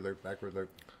knot. Backward loop.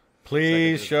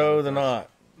 Please show the knot.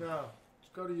 No,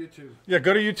 just go to YouTube. Yeah,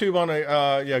 go to YouTube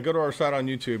go to our site on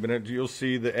YouTube, and you'll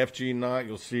see the FG knot.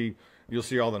 You'll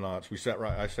see all the knots. I sat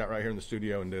right here in the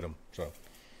studio and did them. So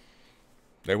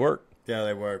they work. Yeah,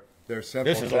 they work. They're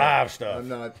simple. This is live stuff. I'm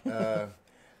not.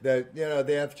 The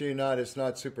FG knot is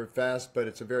not super fast, but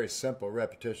it's a very simple,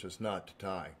 repetitious knot to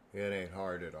tie. It ain't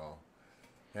hard at all,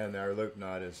 and our loop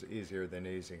knot is easier than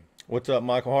easy. What's up,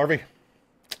 Michael Harvey?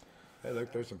 Hey,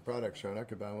 look, there's some product showing. I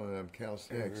could buy one of them Cal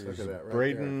snakes. Look at that right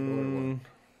Braden. there.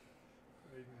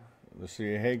 Let's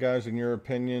see. Hey guys, in your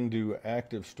opinion, do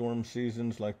active storm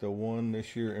seasons like the one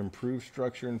this year improve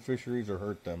structure in fisheries or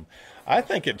hurt them? I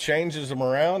think it changes them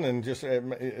around, and just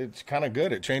it's kind of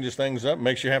good. It changes things up,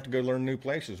 makes you have to go learn new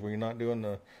places where you're not doing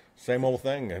the same old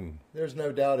thing. And There's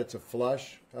no doubt it's a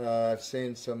flush. I've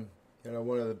seen some.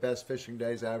 One of the best fishing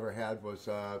days I ever had was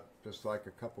just like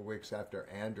a couple weeks after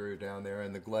Andrew down there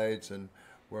in the Glades, and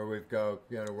where we go,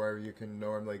 where you can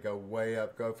normally go way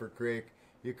up Gopher Creek.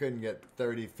 You couldn't get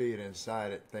 30 feet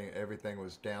inside it. Everything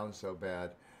was down so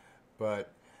bad.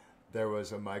 But there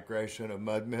was a migration of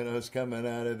mud minnows coming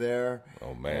out of there.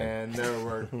 Oh, man. And there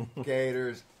were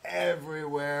gators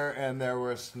everywhere, and there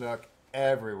were snook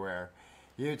everywhere.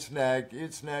 You'd snag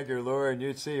your lure, and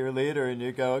you'd see your leader, and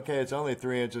you'd go, okay, it's only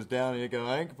 3 inches down, and you go,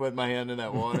 I can put my hand in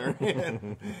that water.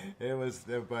 It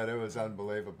was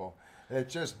unbelievable.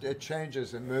 It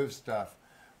changes and moves stuff.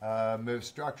 Moves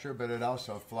structure, but it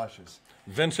also flushes.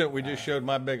 Vincent, we just showed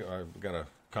I've got a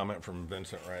comment from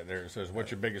Vincent right there. It says, what's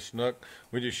your biggest snook?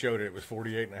 We just showed it was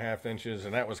 48.5 inches,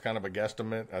 and that was kind of a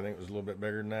guesstimate. I think it was a little bit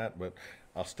bigger than that, but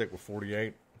I'll stick with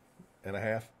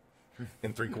 48.5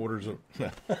 and 3/4 of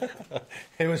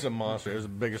it was a monster. It was the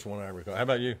biggest one I ever caught. How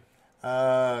about you?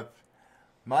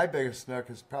 My biggest snook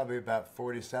is probably about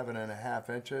 47.5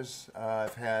 inches.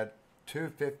 I've had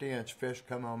 2 50-inch fish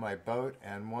come on my boat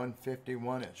and 1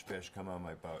 51-inch fish come on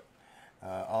my boat.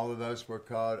 All of those were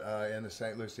caught in the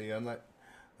St. Lucie Inlet.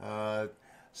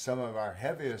 Some of our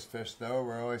heaviest fish, though,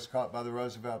 were always caught by the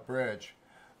Roosevelt Bridge.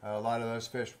 A lot of those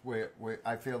fish,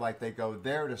 I feel like they go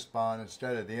there to spawn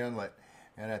instead of the inlet.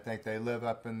 And I think they live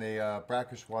up in the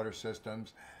brackish water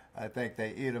systems. I think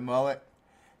they eat a mullet,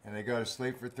 and they go to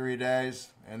sleep for 3 days,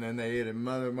 and then they eat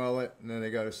another mullet, and then they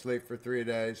go to sleep for 3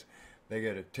 days. They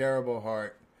get a terrible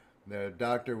heart. The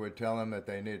doctor would tell them that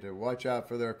they need to watch out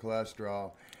for their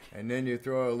cholesterol. And then you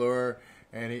throw a lure,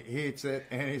 and he eats it,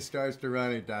 and he starts to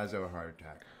run. He dies of a heart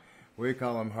attack. We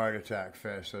call them heart attack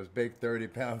fish. Those big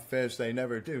 30-pound fish, they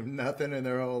never do nothing in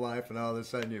their whole life, and all of a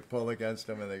sudden you pull against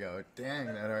them, and they go, dang,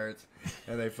 that hurts,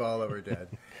 and they fall over dead.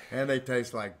 And they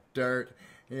taste like dirt.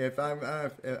 If am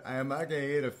I going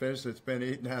to eat a fish that's been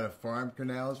eaten out of farm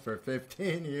canals for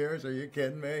 15 years? Are you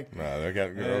kidding me? No, they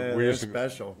got.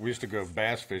 Special. We used to go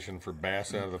bass fishing for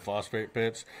bass out of the phosphate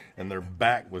pits, and their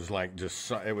back was like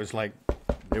it was like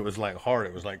hard.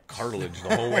 It was like cartilage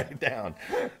the whole way down,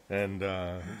 and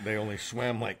they only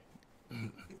swam like.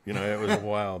 You know, it was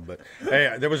wild. But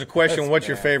hey, there was a question. What's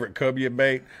your favorite cobia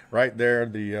bait? Right there,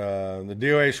 the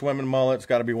DOA swimming mullet's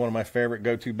got to be one of my favorite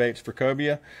go-to baits for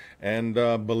cobia. And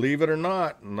believe it or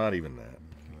not even that.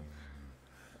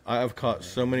 I have caught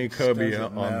so many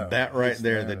cobia on that right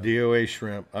there, the DOA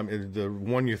shrimp. I mean, the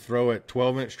one you throw at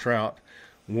 12-inch trout.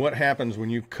 What happens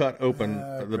when you cut open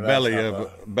the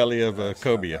belly of a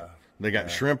cobia? They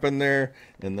got shrimp in there,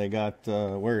 and they got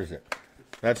where is it?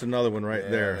 That's another one right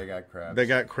there. They got crabs. They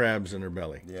got crabs in their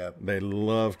belly. Yep. They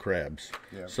love crabs.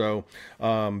 Yep. So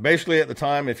basically at the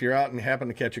time, if you're out and happen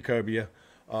to catch a cobia,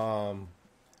 and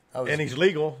he's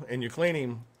legal and you clean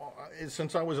him,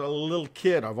 since I was a little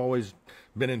kid, I've always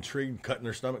been intrigued cutting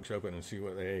their stomachs open and see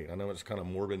what they ate. I know it's kind of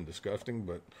morbid and disgusting,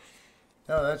 but...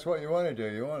 No, that's what you want to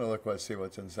do. You want to see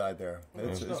what's inside there.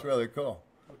 It's really cool.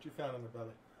 What you found in the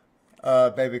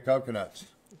belly? Baby coconuts.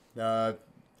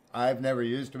 I've never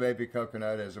used a baby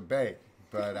coconut as a bait,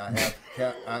 but I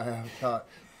have caught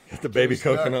the baby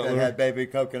coconut that had baby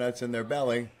coconuts in their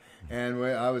belly, and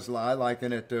I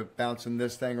liken it to bouncing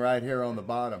this thing right here on the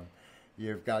bottom.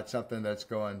 You've got something that's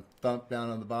going thump down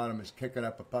on the bottom, is kicking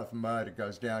up a puff of mud. It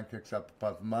goes down, kicks up a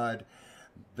puff of mud.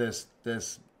 This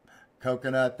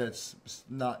coconut that's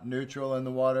not neutral in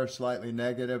the water, slightly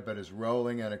negative, but is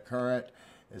rolling in a current.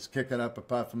 Is kicking up a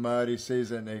puff of mud. He sees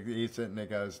it and he eats it and he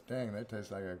goes, dang, that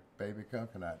tastes like a baby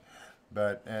coconut.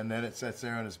 And then it sits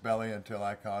there in his belly until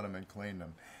I caught him and cleaned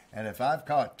them. And if I've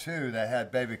caught 2 that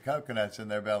had baby coconuts in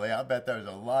their belly, I bet there's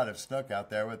a lot of snook out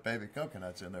there with baby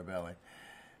coconuts in their belly.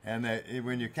 And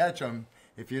when you catch them,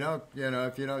 if you don't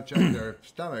check their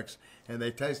stomachs and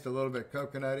they taste a little bit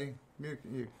coconutty,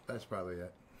 that's probably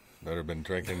it. Better have been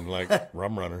drinking like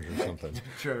rum runners or something.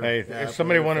 True. Hey, Yeah, if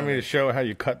somebody wanted me to show how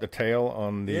you cut the tail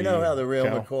on the You know how the real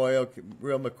cow?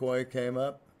 McCoy came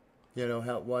up? You know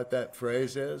what that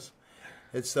phrase is?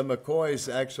 It's the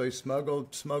McCoys actually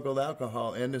smuggled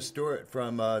alcohol into Stewart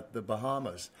from the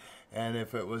Bahamas. And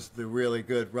if it was the really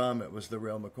good rum, it was the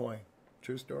real McCoy.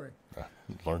 True story.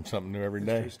 Learn something new every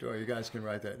day. True story. You guys can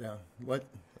write that down. What?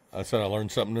 I said I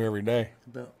learned something new every day.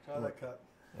 Try that cut.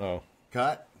 Oh.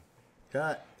 Cut.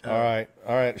 All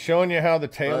right. Showing you how the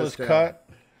tail is tail. cut.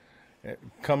 It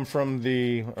come from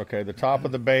the top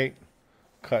of the bait.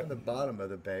 Cut. The bottom of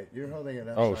the bait. You're holding it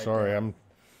up. Oh, sorry. I'm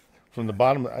from the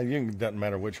bottom. It doesn't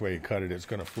matter which way you cut it. It's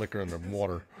going to flicker in the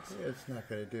water. It's not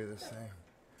going to do the same.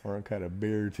 Or I cut a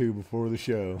beer or 2 before the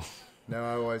show. No,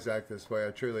 I always act this way.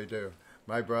 I truly do.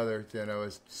 My brother,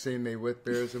 has seen me with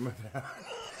beers and without.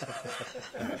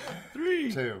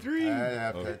 3. I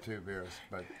have had 2 beers,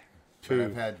 but 2.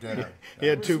 I've had dinner. He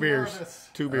had 2 beers.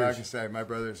 2 Like I beers. say, my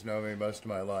brothers know me most of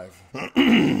my life.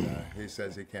 He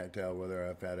says he can't tell whether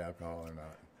I've had alcohol or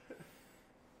not.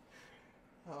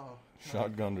 Oh.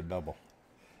 Shotgun to double.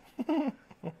 Where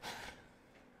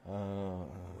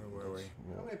were we?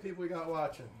 How many people we got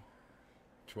watching?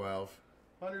 12.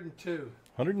 102.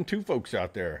 102 folks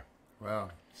out there. Wow.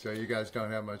 So you guys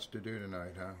don't have much to do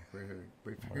tonight, huh? We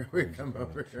figured we'd come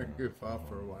over here and goof off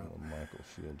for a while. Michael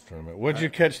Shields tournament. What'd you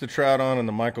catch the trout on in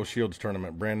the Michael Shields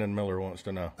tournament? Brandon Miller wants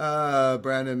to know.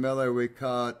 Brandon Miller, we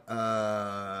caught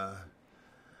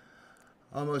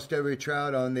almost every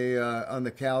trout on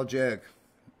the cow jig,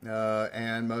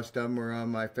 and most of them were on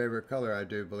my favorite color, I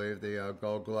do believe, the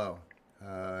Gold Glow,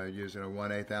 using a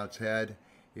 1/8 ounce head,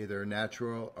 either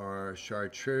natural or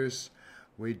chartreuse.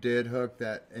 We did hook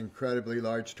that incredibly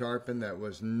large tarpon that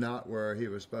was not where he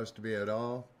was supposed to be at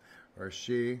all, or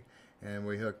she, and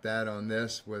we hooked that on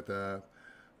this with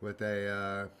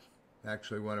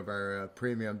actually one of our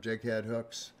premium jig head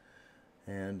hooks,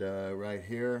 and right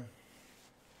here,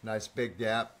 nice big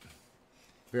gap,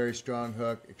 very strong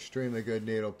hook, extremely good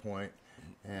needle point,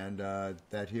 And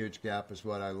that huge gap is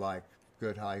what I like.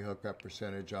 Good high hookup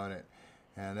percentage on it.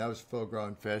 And that was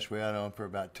full-grown fish. We had it on for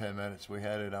about 10 minutes. We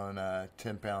had it on a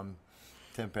 10-pound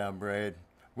braid.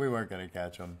 We weren't going to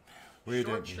catch them.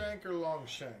 Short shank or long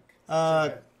shank?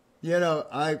 You know,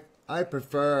 I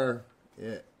prefer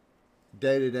it,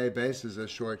 day-to-day basis a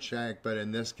short shank, but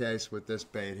in this case with this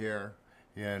bait here,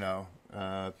 you know,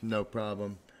 no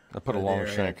problem. I put a long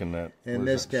shank in that. In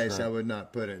this case, I would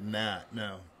not put it in that.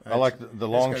 No. I like the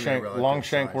long shank. Really long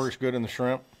shank works good in the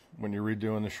shrimp when you're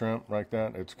redoing the shrimp like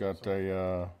that. It's got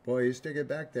a. Boy, you stick it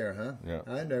back there, huh? Yeah.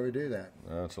 I never do that.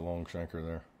 That's a long shanker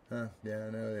there. Huh? Yeah,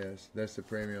 I know it is. That's the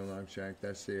premium long shank.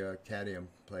 That's the cadmium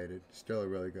plated. Still a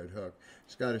really good hook.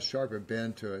 It's got a sharper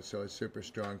bend to it, so it's super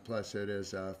strong. Plus, it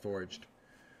is forged,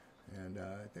 and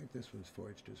I think this one's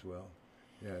forged as well.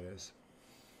 Yeah, it is.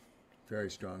 Very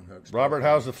strong hooks. Robert,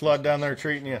 how's the flood down there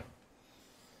treating you?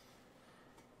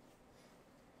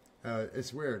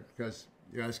 It's weird because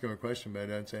you ask him a question, but I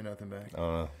don't say nothing back.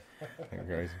 Oh, no.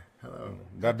 Crazy. Hello.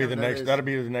 That'd be the next. That'd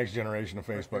be the next generation of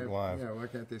Facebook Live. Yeah, why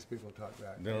can't these people talk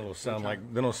back? Then it'll sound like.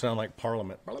 Then it'll sound like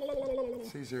Parliament.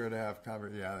 It's easier to have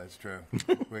conversation. Yeah, that's true.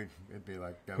 It'd be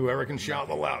like Whoever can shout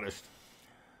the loudest.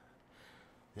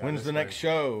 Yeah, When's the next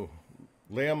show?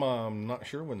 Liam, I'm not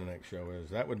sure when the next show is.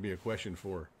 That would be a question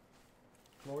for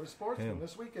Florida Sportsman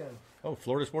this weekend. Oh,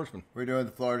 Florida Sportsman. We're doing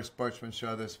the Florida Sportsman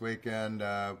show this weekend.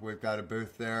 We've got a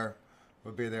booth there.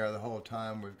 We'll be there the whole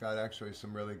time. We've got actually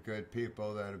some really good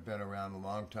people that have been around a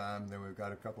long time. Then we've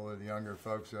got a couple of the younger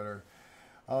folks that are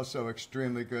also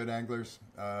extremely good anglers.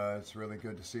 It's really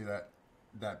good to see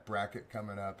that bracket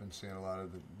coming up and seeing a lot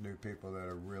of the new people that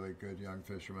are really good young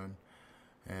fishermen.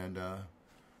 And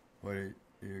what are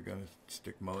you going to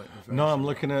stick mullet in the face? No, I'm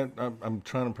looking at. I'm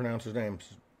trying to pronounce his name.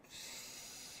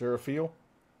 Seraphiel?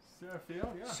 Yeah.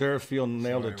 Seraphiel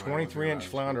nailed a 23-inch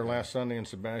flounder last Sunday in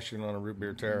Sebastian on a root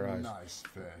beer Terroreyz. Nice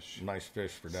fish. Nice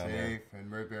fish for down there. Safe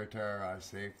and root beer Terroreyz.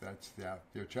 Safe. That's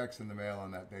your check's in the mail on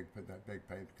that big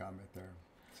paid comment there.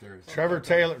 Seriously.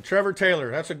 Trevor Taylor,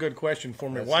 that's a good question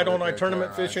for me. That's Why don't I root beer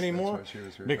tournament Terroreyz. fish That's anymore? what she was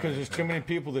referring Because there's to. too many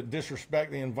people that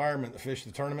disrespect the environment that fish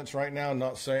the tournaments right now.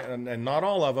 And not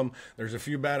all of them. There's a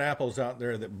few bad apples out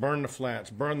there that burn the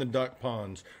flats, burn the duck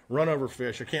ponds, run over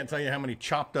fish. I can't tell you how many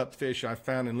chopped up fish I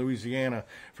found in Louisiana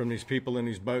from these people in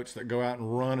these boats that go out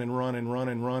and run and run and run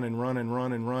and run and run and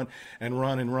run and run and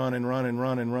run and run and run and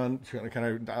run and run.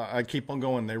 I keep on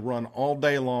going. They run all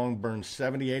day long, burn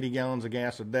 70, 80 gallons of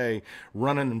gas a day,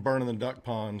 running and burning the duck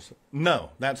ponds.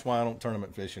 No, that's why I don't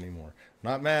tournament fish anymore.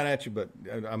 Not mad at you, but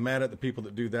I'm mad at the people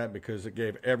that do that because it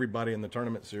gave everybody in the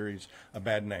tournament series a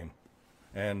bad name.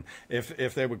 And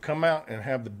if they would come out and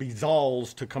have the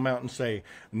bezals to come out and say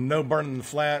no burning the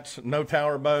flats, no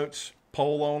tower boats,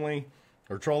 pole only,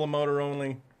 or trolling motor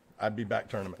only, I'd be back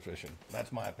tournament fishing.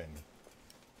 That's my opinion.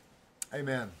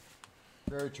 Amen.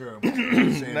 Very true.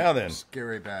 Now then.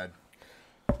 Scary bad.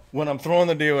 When I'm throwing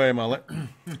the DOA mullet,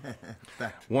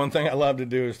 one thing I love to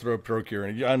do is throw Procure.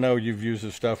 And I know you've used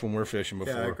this stuff when we're fishing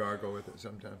before. Yeah, I gargle with it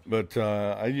sometimes. But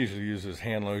I usually use this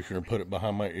hand lotion or put it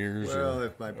behind my ears. Well,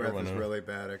 if my breath is really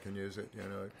bad, I can use it. You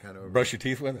know, it kind of brush your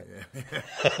teeth with it.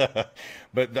 Yeah.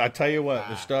 But I tell you what,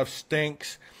 the stuff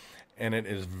stinks, and it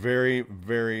is very,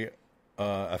 very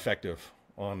effective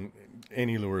on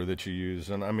any lure that you use.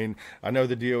 And I mean, I know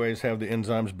the DOAs have the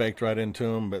enzymes baked right into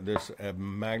them, but this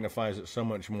magnifies it so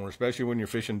much more, especially when you're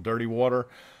fishing dirty water.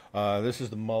 This is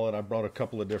the mullet. I brought a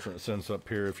couple of different scents up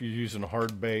here. If you're using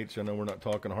hard baits, I know we're not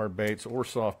talking hard baits or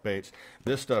soft baits.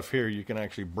 This stuff here, you can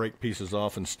actually break pieces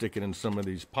off and stick it in some of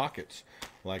these pockets,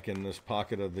 like in this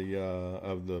pocket of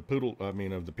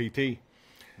the PT.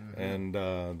 And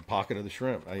pocket of the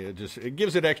shrimp. It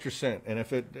gives it extra scent, and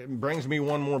if it brings me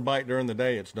one more bite during the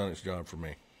day, it's done its job for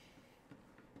me.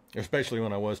 Especially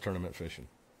when I was tournament fishing.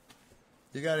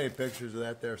 You got any pictures of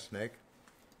that there snake?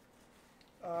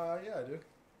 Yeah, I do.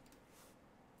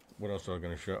 What else was I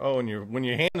going to show? Oh, and when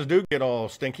your hands do get all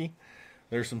stinky,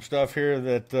 there's some stuff here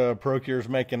that Procure's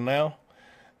making now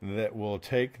that will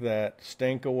take that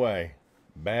stink away.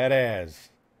 Badass.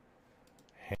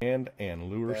 Hand and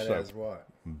lure soap. Badass what?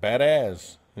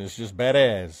 Badass. It's just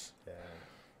badass. Yeah.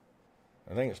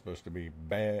 I think it's supposed to be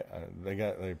bad.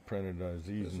 They printed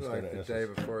Z's This is instead like of the S's. day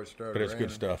before it started But it's raining.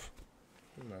 good stuff.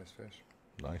 Nice fish.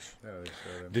 Nice. Yeah, they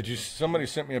showed them. Did you? Somebody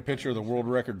sent me a picture of the world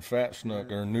record fat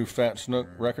snook or new fat snook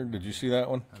record. Did you see that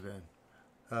one? I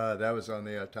did. That was on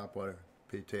the Topwater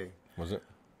PT. Was it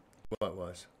What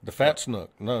was? the fat snook?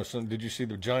 No. Did you see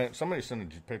the giant? Somebody sent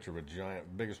a picture of a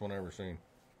giant, biggest one I ever seen.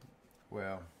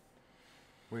 Well,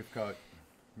 we've caught.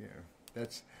 Yeah,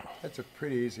 that's a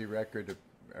pretty easy record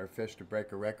or fish to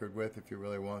break a record with if you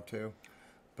really want to.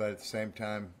 But at the same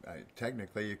time,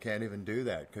 technically you can't even do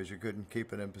that because you couldn't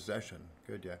keep it in possession,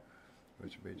 could you?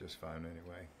 Which would be just fine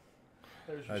anyway.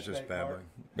 I was just babbling.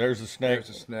 There's a snake. There's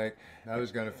a snake. I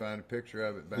was going to find a picture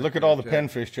of it. Look at all the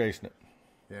pinfish chasing it.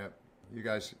 Yeah. You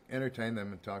guys entertain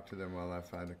them and talk to them while I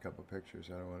find a couple pictures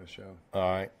I want to show. All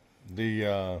right.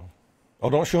 Oh,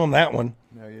 don't show them that one.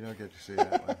 No, you don't get to see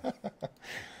that one.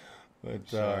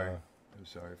 But, I'm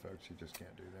sorry, folks. You just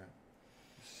can't do that.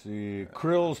 See,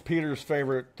 Krill's Peter's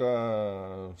favorite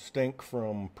stink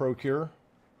from Procure.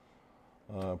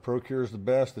 Procure is the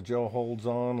best. The gel holds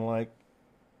on like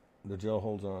the gel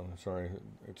holds on. Sorry,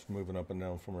 it's moving up and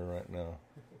down for me right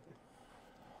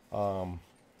now.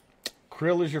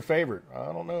 Krill is your favorite.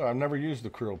 I don't know. I've never used the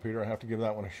krill, Peter. I have to give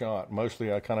that one a shot.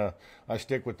 Mostly, I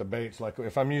stick with the baits. Like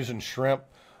if I'm using shrimp,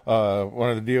 one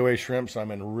of the DOA shrimps,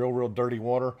 I'm in real dirty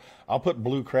water. I'll put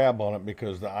blue crab on it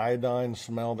because the iodine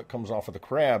smell that comes off of the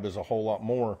crab is a whole lot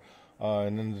more.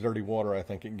 And in the dirty water, I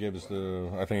think it gives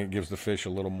the fish a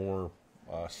little more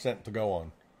scent to go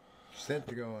on. Scent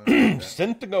to go on.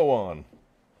 Scent to go on.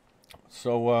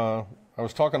 So I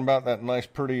was talking about that nice,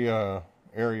 pretty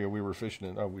area we were fishing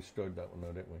in. Oh, we stowed that one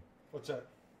though, didn't we? What's that?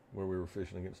 Where we were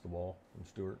fishing against the wall in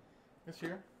Stewart. It's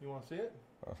here. You want to see it?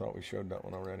 I thought we showed that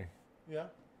one already. Yeah.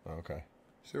 Okay.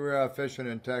 So we were out fishing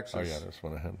in Texas. Oh yeah, this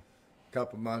one ahead. A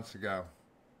couple months ago,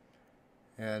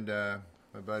 and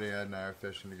my buddy Ed and I are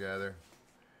fishing together.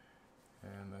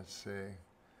 And let's see.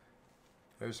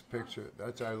 There's a picture.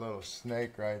 That's our little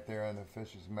snake right there in the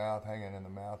fish's mouth, hanging in the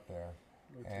mouth there.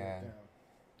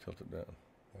 Tilt it down.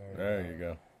 There you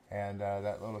go. And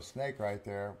that little snake right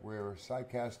there, we were sight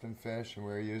casting fish, and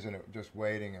we were using it just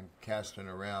waiting and casting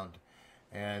around.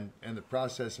 And in the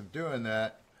process of doing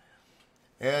that,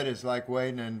 Ed is like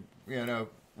waiting, and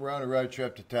we're on a road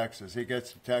trip to Texas. He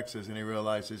gets to Texas and he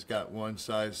realizes he's got one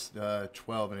size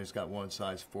 12 and he's got one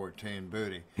size 14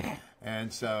 booty.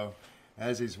 And so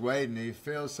as he's waiting, he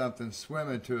feels something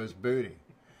swimming to his booty.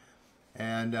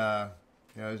 And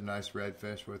there's a nice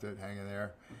redfish with it hanging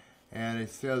there. And he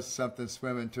feels something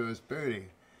swimming to his booty.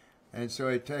 And so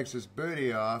he takes his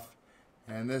booty off,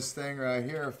 and this thing right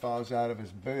here falls out of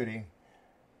his booty.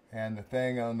 And the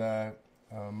thing on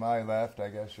my left, I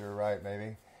guess you're right,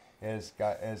 maybe, is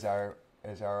our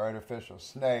artificial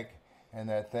snake, and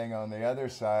that thing on the other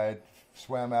side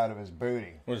swam out of his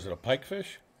booty. What is it, a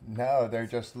pikefish? No, they're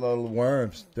just little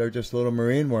worms. They're just little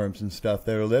marine worms and stuff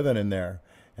that are living in there.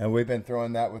 And we've been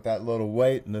throwing that with that little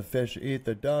weight, and the fish eat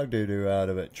the dog doo-doo out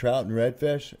of it. Trout and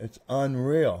redfish, it's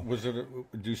unreal.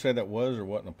 Did you say that was or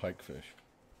wasn't a pikefish?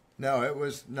 No, it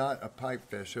was not a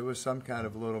pikefish. It was some kind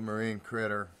of little marine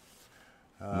critter.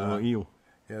 Little eel.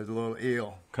 Yeah, it was a little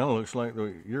eel. Kind of looks like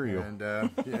your eel. And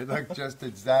it looked just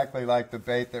exactly like the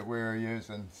bait that we were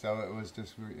using. So it was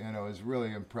just, it was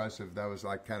really impressive. That was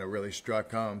like kind of really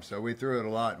struck home. So we threw it a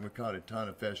lot, and we caught a ton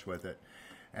of fish with it.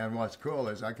 And what's cool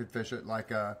is I could fish it like,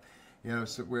 so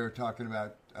we were talking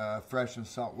about fresh and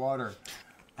salt water.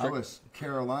 I was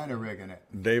Carolina rigging it.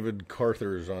 David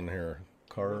Carther's on here.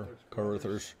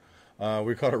 Carther's.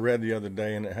 We caught a red the other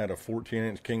day, and it had a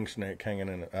 14-inch king snake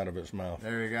hanging out of its mouth.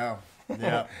 There you go.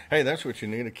 Yeah. Hey, that's what you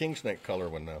need, a king snake color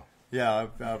one, though. Yeah,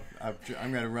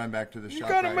 I'm going to run back to the shop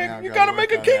right now. You got to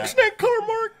make a king snake color,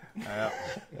 Mark.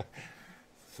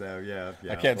 So yeah.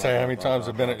 I can't tell you how many times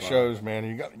I've been at shows, man.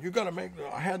 You got to make.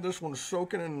 I had this one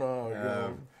soaking in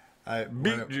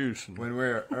beet juice. When we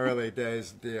were early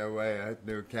days at DOA, I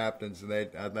knew captains, and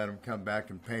I'd let them come back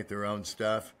and paint their own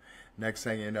stuff. Next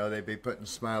thing you know, they'd be putting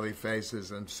smiley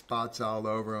faces and spots all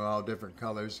over them, all different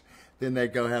colors. Then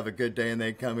they'd go have a good day, and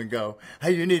they'd come and go,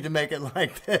 hey, you need to make it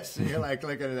like this. And you're like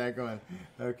looking at that going,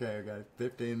 okay, I got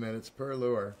 15 minutes per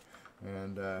lure.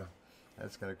 And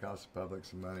that's going to cost the public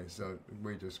some money. So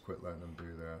we just quit letting them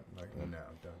do that. Like, no,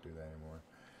 don't do that anymore.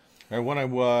 I want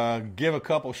to give a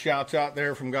couple shouts out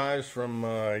there from guys from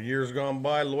years gone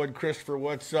by. Lloyd Christopher,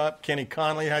 what's up? Kenny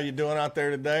Conley, how you doing out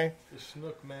there today? The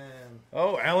Snook Man.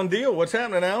 Oh, Alan Deal, what's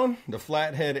happening, Alan? The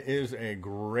flathead is a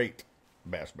great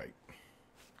bass bait.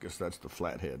 Guess that's the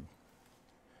flathead.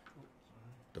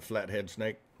 The flathead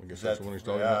snake. I guess that's the one he's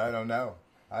talking about. I don't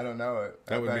know.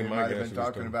 That would be my guess. He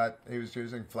talking about he was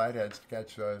using flatheads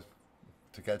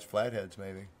to catch flatheads,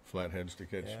 maybe. Flatheads to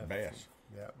catch bass.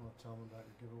 Yeah. I'll tell them about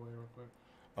your giveaway real quick.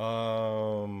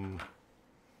 On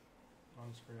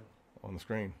the screen. On the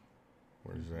screen.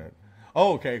 Where is that?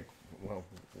 Oh, okay. Well,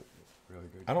 really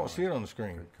good. I don't see it on the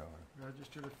screen. Good color.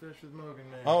 Register to fish with Mogan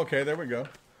Man. Oh, okay. There we go.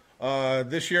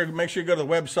 This year, make sure you go to the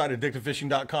website,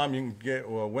 addictivefishing.com. You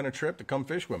can win a trip to come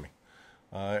fish with me.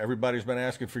 Everybody's been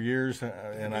asking for years,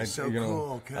 and so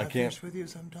cool. Can I fish with you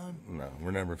sometime? No,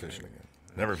 we're never fishing again.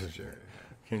 Never fishing again.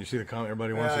 Can you see the comment?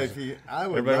 Everybody wants us. I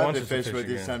would love to fish with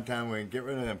you sometime. We can get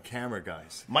rid of them camera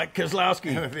guys. Mike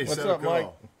Kozlowski. What's up, cool. Mike?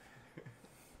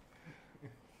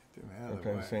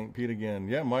 Okay, St. Pete again.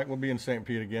 Yeah, Mike will be in St.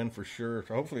 Pete again for sure.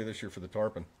 So hopefully this year for the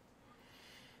tarpon.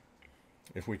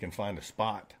 If we can find a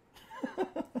spot.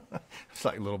 It's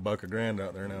like a little buck a grand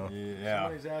out there now. Yeah.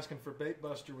 Somebody's asking for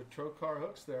Baitbuster with trocar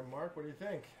hooks there, Mark. What do you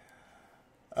think?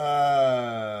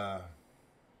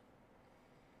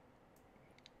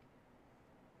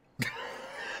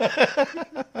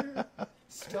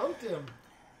 Stumped him.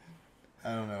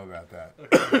 I don't know about that.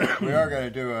 We are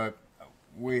going to do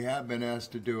we have been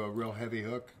asked to do a real heavy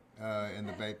hook in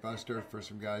the Baitbuster for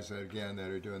some guys that, again, that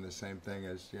are doing the same thing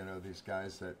as, you know, these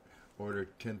guys that order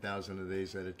 10,000 of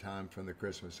these at a time from the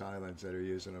Christmas Islands that are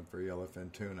using them for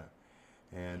yellowfin tuna.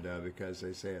 And because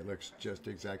they say it looks just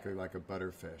exactly like a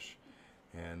butterfish.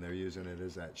 And they're using it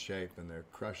as that shape, and they're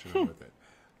crushing it with it.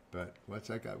 But what's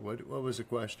that got? What was the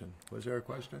question? Was there a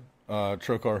question?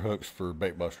 Trocar hooks for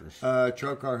Baitbusters.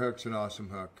 Trocar hook's an awesome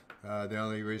hook. The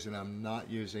only reason I'm not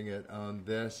using it on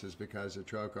this is because the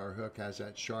trocar hook has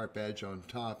that sharp edge on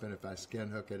top, and if I skin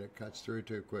hook it, it cuts through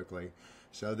too quickly.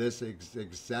 So this is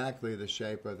exactly the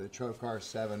shape of the trocar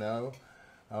 7.0,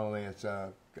 only it's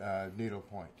a needle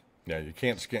point. Yeah, you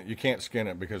can't skin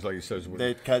it because, like you said,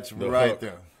 it cuts right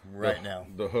through. Right now,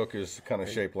 the hook is kind of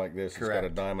shaped like this. Correct. It's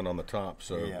got a diamond on the top,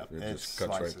 so yeah, it just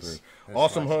cuts slices. right through. It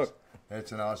Awesome slices. hook.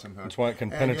 It's an awesome hook. That's why it can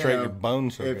penetrate your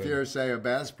bones so if good. you're, say, a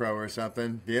Bass Pro or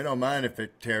something, you don't mind if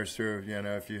it tears through, you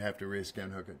know, if you have to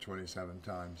reskin hook it 27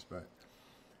 times. But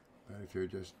if you're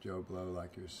just Joe Blow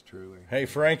like yours truly. Hey,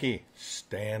 Frankie,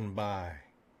 stand by.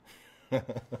 That's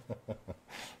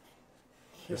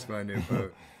my new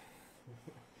boat.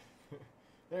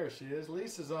 There she is.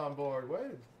 Lisa's on board.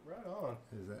 Wait, right on.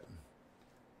 Is that?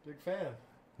 Big fan.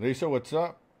 Lisa, what's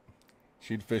up?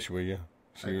 She'd fish with you.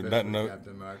 She doesn't know.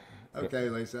 Captain Mark. Okay,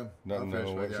 Lisa. Doesn't I'll fish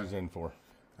know what with you. she's in for.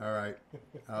 All right.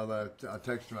 I'll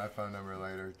text you my phone number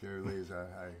later. Dear Lisa,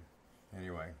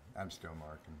 anyway, I'm still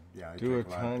marking. Yeah, I Do a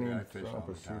take lot tiny I fish all drop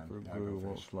the of time. super I go glue,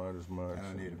 won't fish. slide as much. I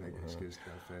don't need a big excuse to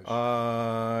go fish.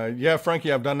 Yeah,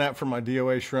 Frankie, I've done that for my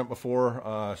DOA shrimp before,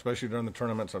 especially during the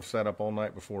tournaments. I've sat up all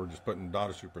night before just putting dot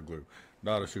of super glue,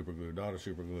 dot of super glue, dot of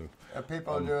super glue.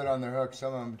 People do it on their hook.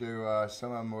 Some of them do.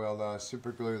 Some of them will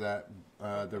super glue that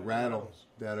the rattle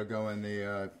that'll go in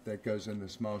the that goes in the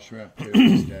small shrimp too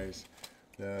these days.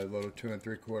 The little 2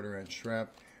 3/4 inch shrimp.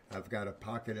 I've got a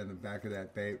pocket in the back of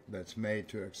that bait that's made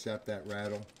to accept that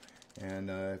rattle. And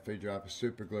if you drop a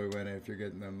super glue in it, if you're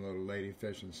getting them little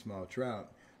ladyfish and small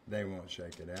trout, they won't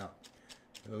shake it out.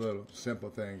 The little simple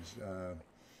things,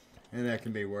 and that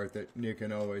can be worth it. You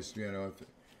can always, you know, if it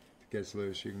gets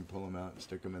loose, you can pull them out and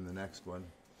stick them in the next one.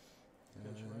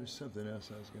 There's something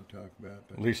else I was going to talk about.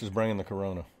 But Lisa's bringing the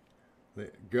Corona.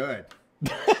 Good.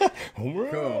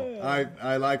 Cool.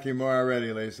 I like you more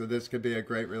already, Lisa. This could be a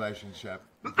great relationship.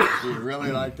 Do you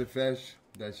really like to fish?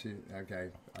 Does she? Okay,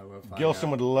 I will find Gilson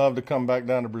out. would love to come back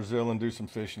down to Brazil and do some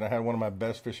fishing. I had one of my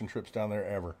best fishing trips down there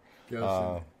ever.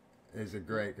 Gilson is a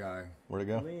great guy. Where'd it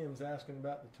go? Liam's asking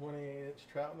about the 28-inch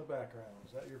trout in the background.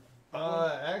 Is that your...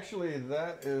 Actually,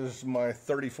 that is my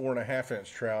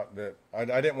 34.5-inch trout that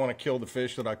I didn't want to kill the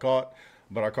fish that I caught,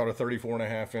 but I caught a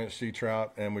 34.5-inch sea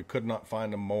trout, and we could not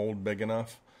find a mold big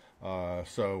enough.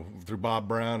 So through Bob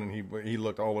Brown, and he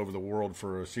looked all over the world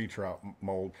for a sea trout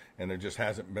mold, and there just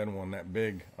hasn't been one that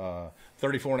big.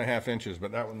 34.5 inches,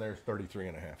 but that one there's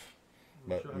 33.5.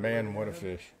 But man, what a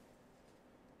fish!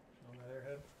 On that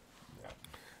airhead?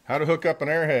 How to hook up an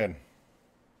airhead?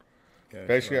 Okay,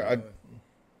 Basically,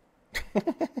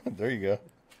 there you go.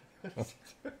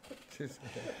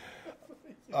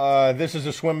 This is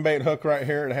a swim bait hook right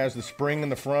here. It has the spring in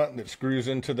the front that screws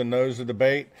into the nose of the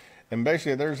bait, and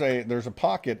basically there's a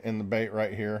pocket in the bait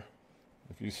right here.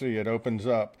 If you see, it opens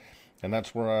up, and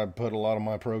that's where I put a lot of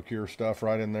my Procure stuff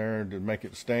right in there to make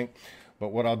it stink. But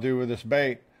what I'll do with this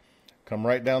bait, come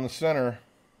right down the center,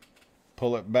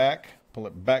 pull it back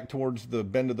towards the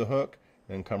bend of the hook,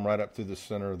 and come right up through the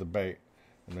center of the bait.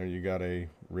 And there you got a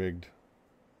rigged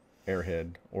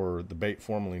airhead, or the bait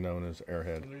formerly known as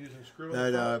airhead. And they're using screw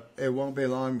it won't be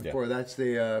long before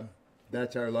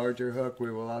that's our larger hook.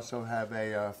 We will also have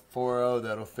a 4.0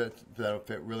 that'll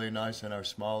fit really nice in our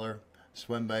smaller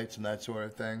swim baits and that sort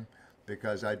of thing,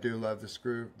 because I do love the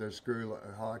screw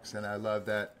hooks, and I love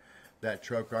that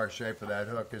trocar shape of that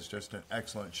hook is just an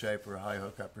excellent shape for a high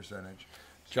hookup percentage.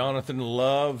 Jonathan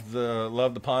loved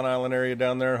the Pine Island area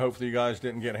down there. Hopefully you guys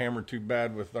didn't get hammered too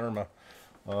bad with Irma.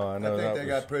 I think they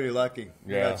got pretty lucky.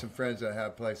 Yeah. We got some friends that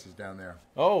have places down there.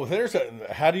 Oh,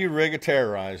 how do you rig a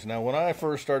Terroreyz? Now, when I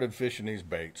first started fishing these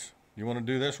baits, you want to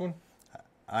do this one?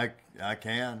 I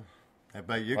can.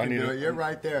 But you can do it. You're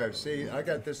right there. See, I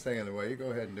got this thing in the way. You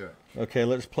go ahead and do it. Okay,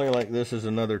 let's play like this is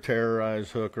another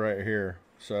Terroreyz hook right here.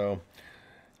 So,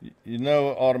 you know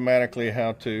automatically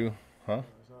how to, huh?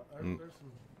 There's some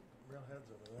real heads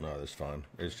over there. No, that's fine.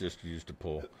 It's just used to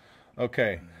pull.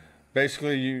 Okay,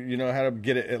 basically you know how to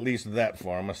get it at least that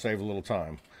far. I'm going to save a little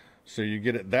time. So you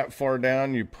get it that far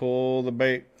down, you pull the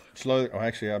bait slowly. Oh,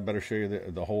 actually, I better show you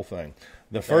the whole thing.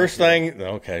 The first thing,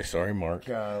 okay, sorry, Mark.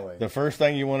 Golly. The first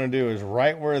thing you want to do is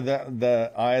right where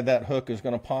the eye of that hook is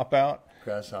going to pop out.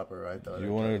 Grasshopper, right?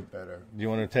 You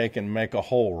want to take and make a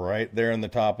hole right there in the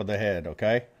top of the head,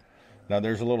 okay? Now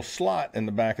there's a little slot in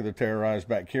the back of the Terroreyz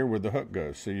back here where the hook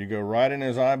goes. So you go right in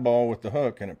his eyeball with the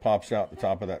hook, and it pops out the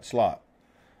top of that slot.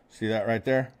 See that right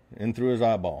there? In through his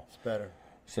eyeball. It's better.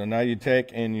 So now you take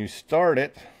and you start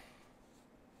it.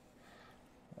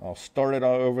 I'll start it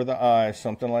all over the eye,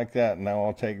 something like that. Now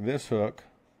I'll take this hook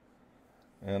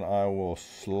and I will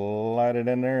slide it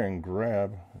in there and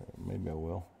grab, maybe I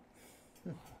will,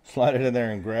 slide it in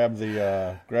there and grab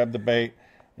the bait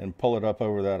and pull it up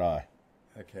over that eye.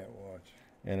 I can't watch.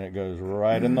 And it goes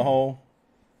right in the hole,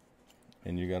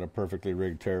 and you got a perfectly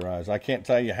rigged Terroreyz. I can't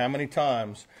tell you how many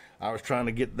times I was trying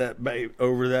to get that bait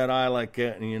over that eye like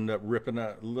that, and you end up ripping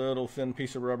that little thin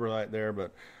piece of rubber right there,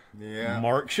 but yeah,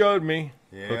 Mark showed me.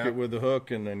 Yeah. Hook it with the hook,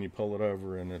 and then you pull it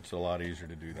over, and it's a lot easier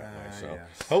to do that way. So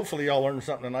yes. hopefully y'all learned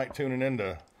something tonight tuning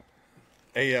into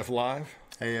AF Live.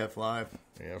 AF Live.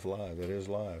 AF Live. It is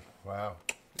live. Wow.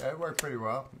 It worked pretty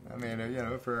well. I mean, you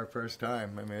know, for our first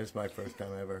time. I mean, it's my first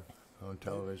time ever on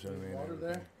television. I mean, Water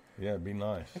there? Yeah, it'd be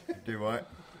nice. do what?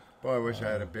 Boy, I wish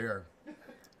I had a beer.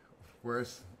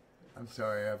 Where's? I'm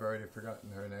sorry, I've already forgotten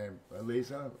her name.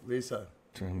 Lisa. Lisa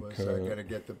was gonna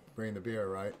bring the beer,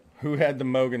 right? Who had the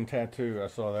Mogan tattoo? I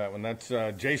saw that one. That's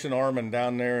Jason Arman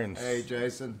down there. And hey,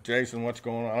 Jason. Jason, what's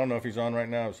going on? I don't know if he's on right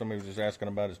now. Somebody was just asking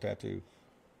about his tattoo.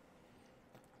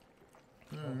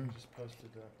 Just posted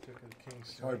a pic of the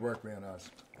King's. Hard work, man,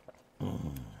 us.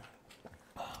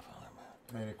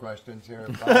 Any questions here?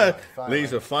 Finally.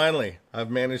 Lisa, finally, I've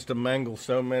managed to mangle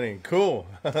so many. Cool.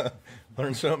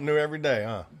 Learn something new every day,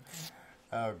 huh?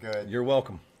 Oh, good. You're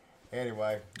welcome.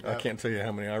 Anyway. I can't tell you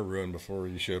how many I ruined before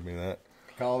you showed me that.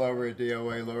 Call over at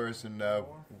DOA Lures, and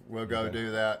we'll go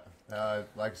do that.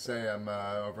 Like I say, I'm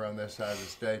over on this side of the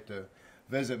state to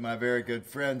visit my very good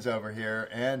friends over here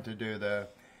and to do the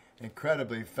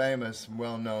incredibly famous and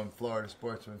well-known Florida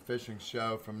Sportsman Fishing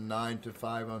Show from 9 to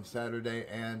 5 on Saturday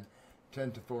and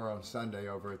 10 to 4 on Sunday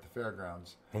over at the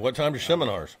fairgrounds. And what time are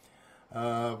seminars?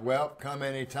 Well, come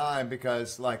anytime,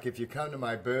 because like if you come to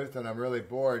my booth and I'm really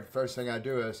bored, first thing I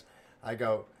do is I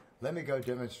go, let me go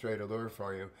demonstrate a lure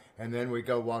for you. And then we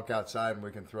go walk outside and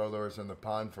we can throw lures in the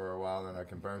pond for a while, and I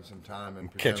can burn some time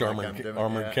and catch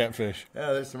armored catfish.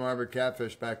 Yeah, there's some armored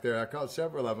catfish back there. I caught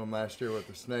several of them last year with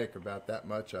a snake, about that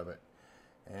much of it.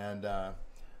 And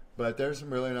but there's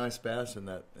some really nice bass in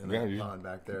that pond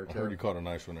back there too. I heard you caught a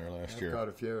nice one there last year. I caught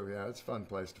a few. Yeah, it's a fun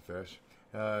place to fish.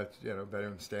 You know, better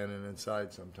than standing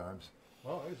inside sometimes.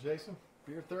 Oh, there's Jason.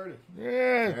 Beer 30.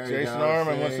 Yeah, Jason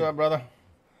Arman. What's up, brother?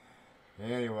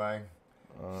 Anyway,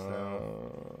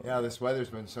 yeah, this weather's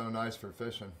been so nice for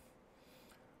fishing.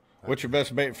 What's your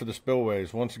best bait for the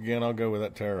spillways? Once again, I'll go with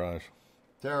that Terroreyz.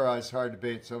 Terroreyz hard to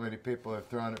beat. So many people have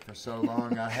thrown it for so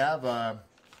long.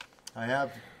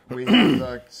 We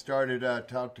have started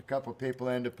talked a couple people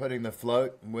into putting the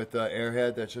float with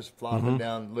airhead that's just flopping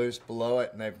down loose below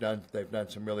it, and they've done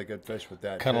some really good fish with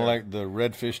that. Kind of like the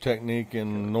redfish technique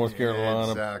in North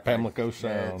Carolina, exactly. Pamlico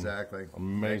Sound. Yeah, exactly.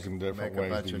 Amazing different ways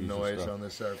make a bunch to of use noise this stuff. on the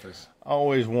surface. I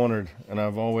always wondered, and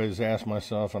I've always asked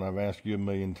myself, and I've asked you a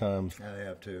million times. I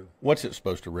have too. What's it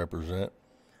supposed to represent?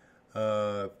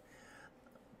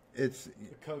 It's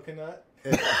a coconut.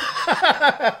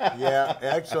 Yeah,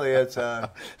 actually, it's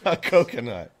a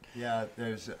coconut. Yeah,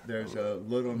 there's a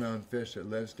little known fish that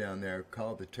lives down there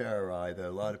called the Terroreyz that a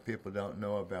lot of people don't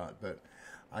know about. But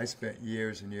I spent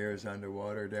years and years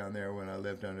underwater down there when I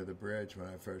lived under the bridge when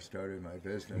I first started my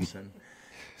business, and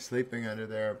sleeping under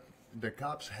there. The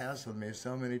cops hassled me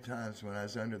so many times when I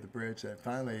was under the bridge that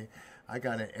finally I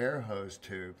got an air hose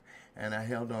tube, and I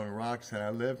held on rocks, and I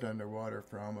lived underwater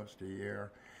for almost a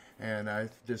year. And I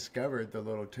discovered the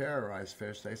little Terroreyz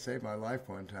fish. They saved my life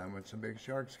one time when some big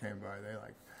sharks came by. They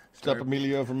What's up,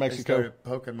 Emilio from Mexico? They started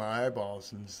poking my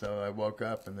eyeballs, and so I woke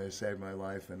up and they saved my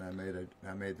life, and I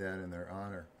made that in their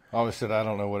honor. I always said I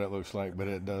don't know what it looks like, but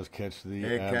it does catch the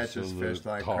It catches fish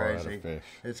like crazy. Fish.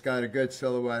 It's got a good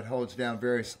silhouette, holds down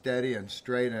very steady and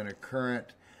straight in a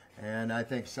current. And I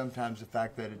think sometimes the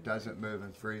fact that it doesn't move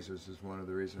and freezes is one of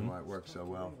the reasons why it works so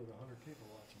well.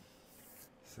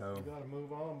 So We gotta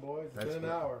move on, boys. It's been an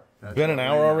hour. Been an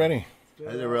hour already.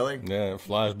 Is it really? Yeah, it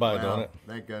flies by, Wow, don't it?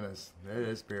 thank goodness. It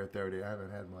is Beer 30. I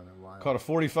haven't had one in a while. Caught a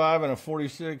 45 and a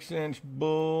 46-inch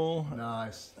bull.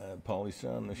 Nice. Paulie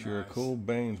Sound this year. Nice. Cool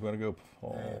Baines. Way to go, They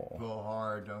Paul. pull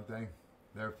hard, don't they?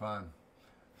 They're fun.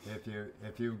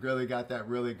 If you really got that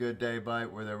really good day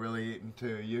bite where they're really eating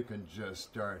too, you can just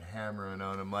start hammering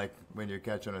on them like when you're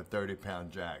catching a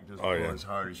 30-pound jack. Just pull as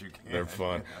hard as you can. They're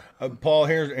fun. Paul,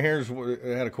 here's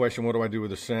I had a question. What do I do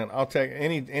with the scent? I'll take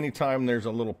any time there's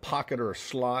a little pocket or a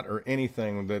slot or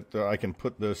anything that I can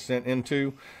put the scent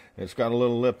into. It's got a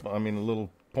little lip. I mean, a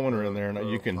little pointer in there, and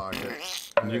you can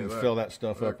fill that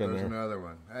stuff up in there. There's another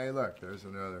one. Hey, look, there's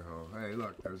another hole. Hey,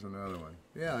 look, there's another one.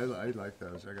 Yeah, I like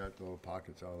those. I got little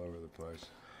pockets all over the place.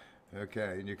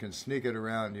 Okay, and you can sneak it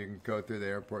around. You can go through the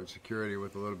airport security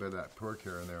with a little bit of that pork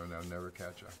here and there, and they'll never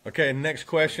catch you. Okay, next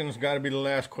question's got to be the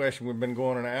last question. We've been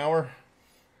going an hour.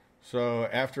 So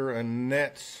after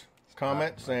Annette's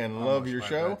comment saying love your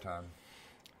show,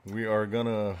 we are going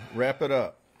to wrap it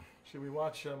up. Should we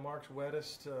watch Mark's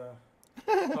wettest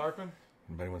tarpon?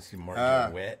 Anybody want to see Mark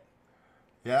get wet?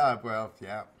 Yeah, well,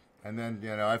 yeah. And then, you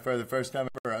know, for the first time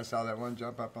ever, I saw that one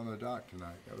jump up on the dock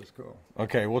tonight. That was cool.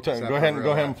 Okay, we'll go ahead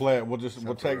and play it.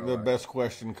 We'll take the best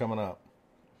question coming up.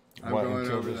 I'm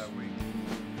going over that week.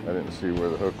 I didn't see where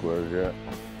the hook was yet.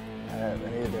 I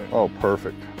haven't either. Oh,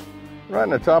 perfect. Right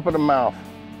in the top of the mouth.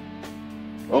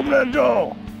 Open that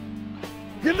jaw.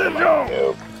 Get that jaw.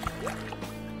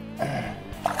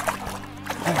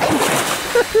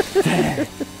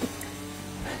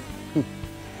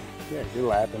 Yeah, you're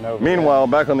laughing over. Meanwhile,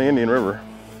 back on the Indian River.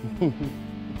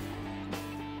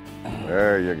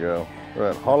 There you go.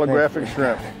 That holographic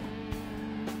shrimp.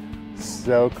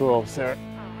 So cool, sir.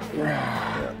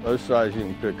 Yeah, those size you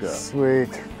can pick up. Sweet.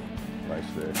 Nice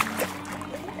fish.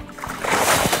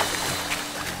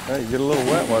 Hey, you get a little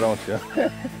wet, why don't you?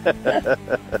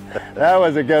 That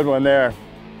was a good one there.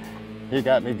 He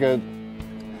got me good.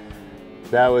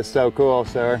 That was so cool,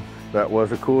 sir. That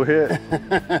was a cool hit.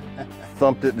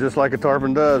 Thumped it just like a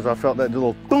tarpon does. I felt that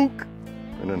little thunk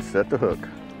and then set the hook.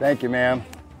 Thank you, ma'am.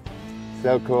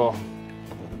 So cool.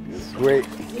 Sweet.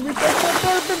 Let me take that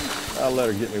tarpon. I'll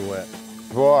let her get me wet.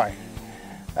 Boy,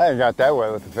 I ain't got that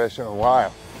wet with the fish in a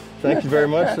while. Thank you very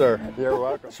much, sir. You're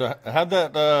welcome. So how'd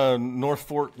that North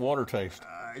Fork water taste?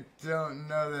 I don't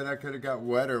know that I could have got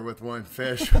wetter with one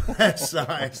fish that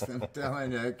size. I'm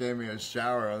telling you, it gave me a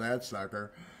shower on that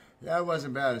sucker. Yeah, it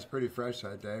wasn't bad. It's pretty fresh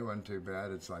that day. It wasn't too bad.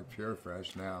 It's like pure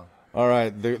fresh now. All right,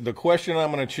 the question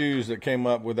I'm going to choose that came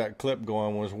up with that clip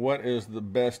going was, what is the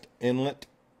best inlet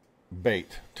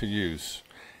bait to use?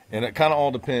 And it kind of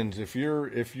all depends. If you're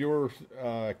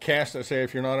casting, say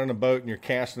if you're not in a boat and you're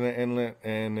casting an inlet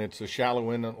and it's a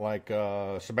shallow inlet like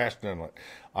Sebastian Inlet,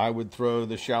 I would throw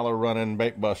the shallow running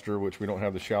Baitbuster, which we don't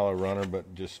have the shallow runner,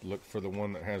 but just look for the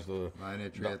one that has the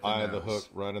eye of the hook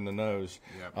right in the nose.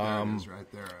 Yep, there it is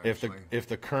right there, actually. If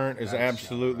the current is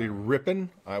absolutely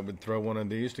ripping, I would throw one of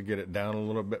these to get it down a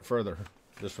little bit further.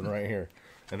 This one right here.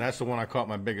 And that's the one I caught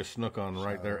my biggest snook on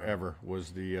right there ever,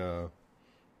 was the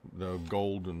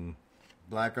gold and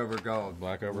black over gold.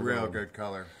 Real good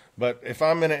color. But if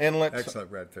I'm in an inlet,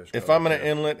 excellent redfish. If I'm in an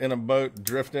inlet in a boat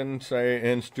drifting, say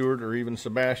in Stewart or even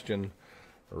Sebastian,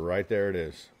 right there it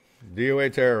is. DOA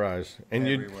Terroreyz. And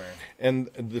everywhere. And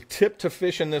the tip to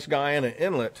fishing this guy in an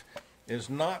inlet is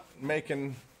not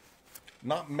making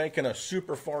a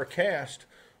super far cast,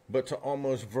 but to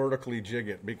almost vertically jig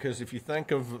it. Because if you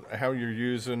think of how you're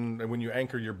using when you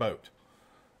anchor your boat,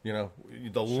 you know,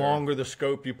 the longer the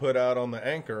scope you put out on the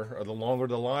anchor, or the longer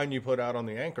the line you put out on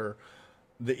the anchor,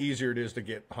 the easier it is to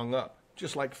get hung up.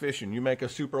 Just like fishing. You make a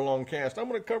super long cast, I'm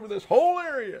going to cover this whole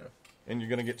area. And you're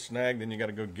going to get snagged, and you got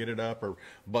to go get it up or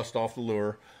bust off the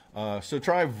lure. So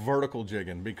try vertical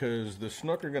jigging, because the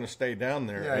snook are going to stay down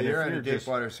there. Yeah, and you're in a deep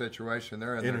water situation.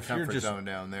 They're in their comfort zone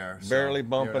down there. So barely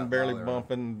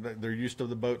bumping. They're used to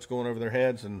the boats going over their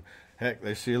heads, and heck,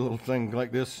 they see a little thing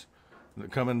like this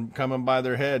coming by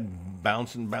their head,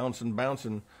 bouncing. Their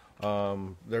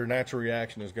natural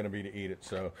reaction is going to be to eat it.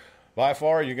 So by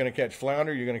far, you're going to catch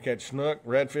flounder, you're going to catch snook,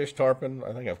 redfish, tarpon.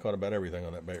 I think I've caught about everything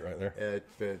on that bait right there.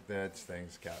 That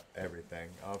thing's got everything.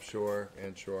 Offshore,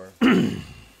 inshore,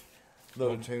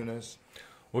 little tunas.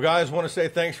 Well, guys, want to say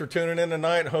thanks for tuning in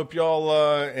tonight. Hope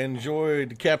y'all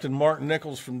enjoyed Captain Mark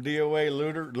Nichols from DOA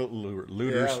Looters. Yeah,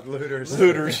 Looters.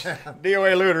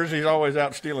 DOA Looters. He's always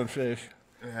out stealing fish.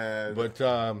 But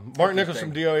Mark Nichols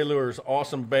from DOA Lures,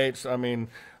 awesome baits. I mean,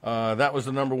 that was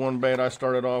the #1 bait I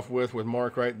started off with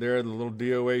Mark right there, the little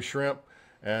DOA shrimp.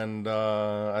 And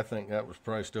I think that was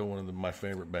probably still one of my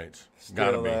favorite baits.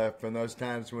 Still, from those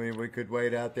times when we could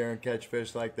wade out there and catch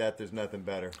fish like that, there's nothing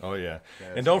better. Oh, yeah.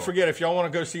 And don't forget, if y'all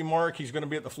want to go see Mark, he's going to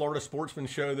be at the Florida Sportsman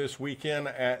Show this weekend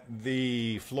at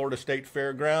the Florida State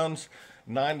Fairgrounds,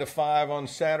 9 to 5 on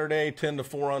Saturday, 10 to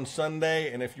 4 on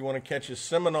Sunday. And if you want to catch his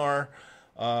seminar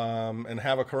and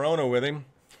have a Corona with him,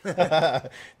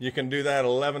 you can do that at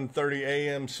 11:30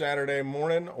 a.m. Saturday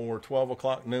morning or 12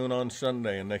 o'clock noon on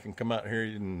Sunday, and they can come out here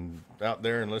and out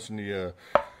there and listen to you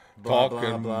talk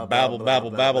and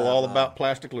babble all about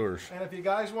plastic lures. And if you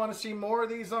guys want to see more of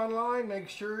these online, make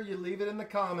sure you leave it in the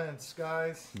comments,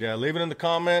 guys. Yeah, leave it in the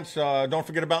comments. Don't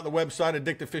forget about the website,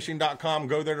 addictivefishing.com.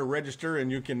 Go there to register,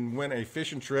 and you can win a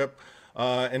fishing trip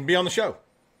and be on the show.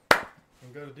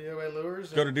 And go to DOA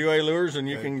Lures. Go to DOA Lures, and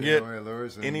you can get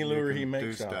any lure he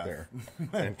makes out there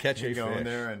and catch a fish. Go in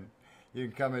there, and you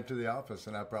can come into the office,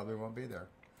 and I probably won't be there.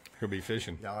 He'll be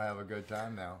fishing. Y'all have a good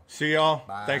time now. See y'all.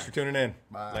 Bye. Thanks for tuning in.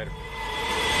 Bye. Later.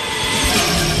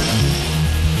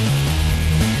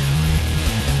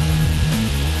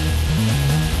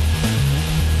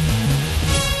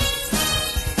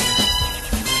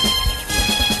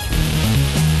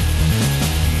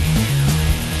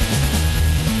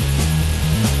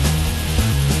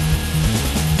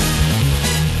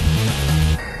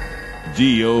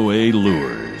 DOA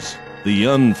Lures, the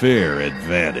unfair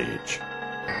advantage.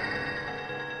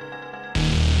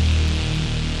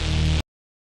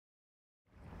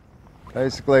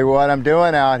 Basically what I'm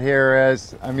doing out here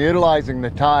is I'm utilizing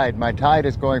the tide. My tide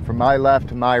is going from my left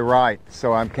to my right,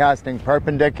 so I'm casting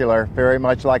perpendicular, very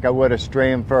much like I would a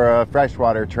stream for a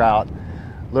freshwater trout.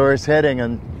 Lure's hitting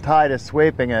and tide is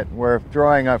sweeping it. We're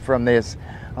throwing it from this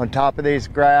on top of these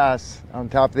grass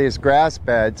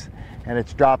beds, and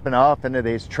it's dropping off into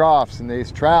these troughs. And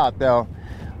these trout, they'll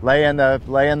lay in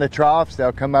the troughs,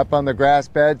 they'll come up on the grass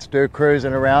beds, do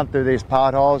cruising around through these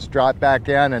potholes, drop back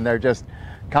in, and they're just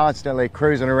constantly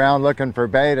cruising around looking for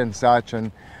bait and such.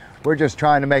 And we're just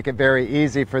trying to make it very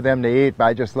easy for them to eat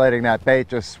by just letting that bait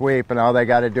just sweep, and all they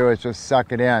got to do is just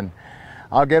suck it in.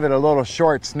 I'll give it a little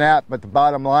short snap, but the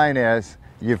bottom line is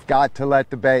you've got to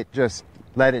let the bait just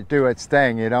let it do its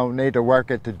thing. You don't need to work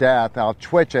it to death. I'll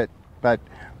twitch it, but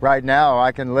right now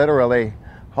I can literally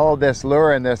hold this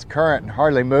lure in this current and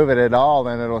hardly move it at all,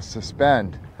 and it'll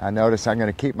suspend. I notice I'm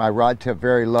going to keep my rod tip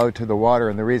very low to the water,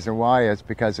 and the reason why is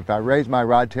because if I raise my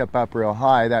rod tip up real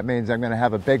high, that means I'm going to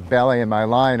have a big belly in my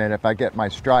line, and if I get my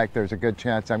strike, there's a good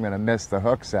chance I'm going to miss the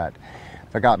hook set.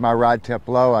 If I got my rod tip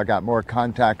low, I got more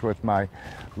contact with my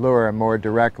lure and more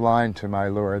direct line to my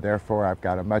lure. Therefore, I've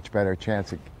got a much better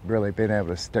chance of really being able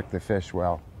to stick the fish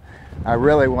well. I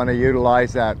really want to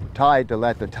utilize that tide to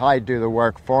let the tide do the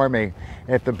work for me.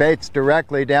 If the bait's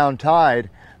directly down tide,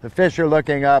 the fish are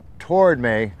looking up toward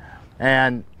me,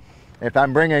 and if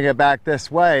I'm bringing it back this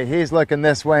way, he's looking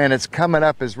this way and it's coming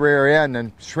up his rear end,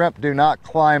 and shrimp do not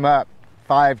climb up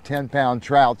 5-10 pound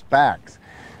trout's backs.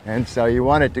 And so you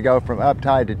want it to go from up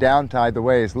tide to down tide the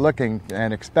way he's looking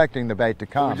and expecting the bait to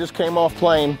come. We just came off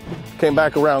plane, came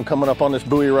back around, coming up on this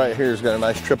buoy right here. It's got a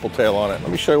nice triple tail on it. Let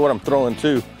me show you what I'm throwing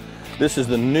too. This is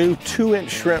the new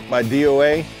 2-inch shrimp by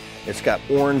DOA. It's got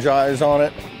orange eyes on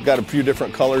it. Got a few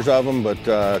different colors of them, but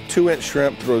 2-inch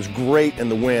shrimp throws great in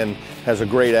the wind, has a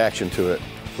great action to it.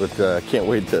 But can't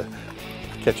wait to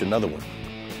catch another one.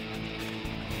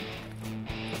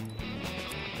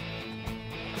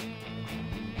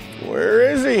 Where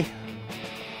is he?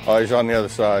 Oh, he's on the other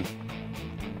side.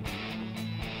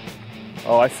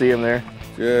 Oh, I see him there.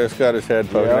 Just got his head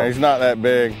poking out. He's not that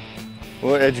big.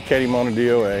 We'll educate him on a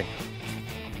DOA.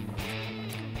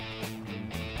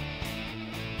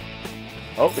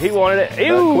 Oh, he wanted it.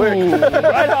 Ew, quick.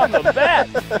 Right off the bat.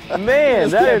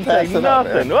 Man, that didn't take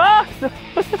nothing. Ah!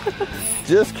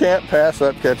 Just can't pass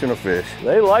up catching a fish.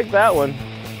 They like that one.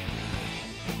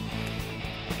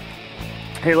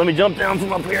 Here, let me jump down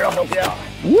from up here. I'll help you out.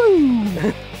 Woo!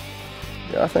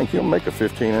 Yeah, I think he'll make a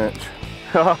 15-inch.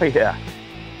 Oh, yeah.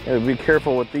 Be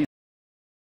careful with these.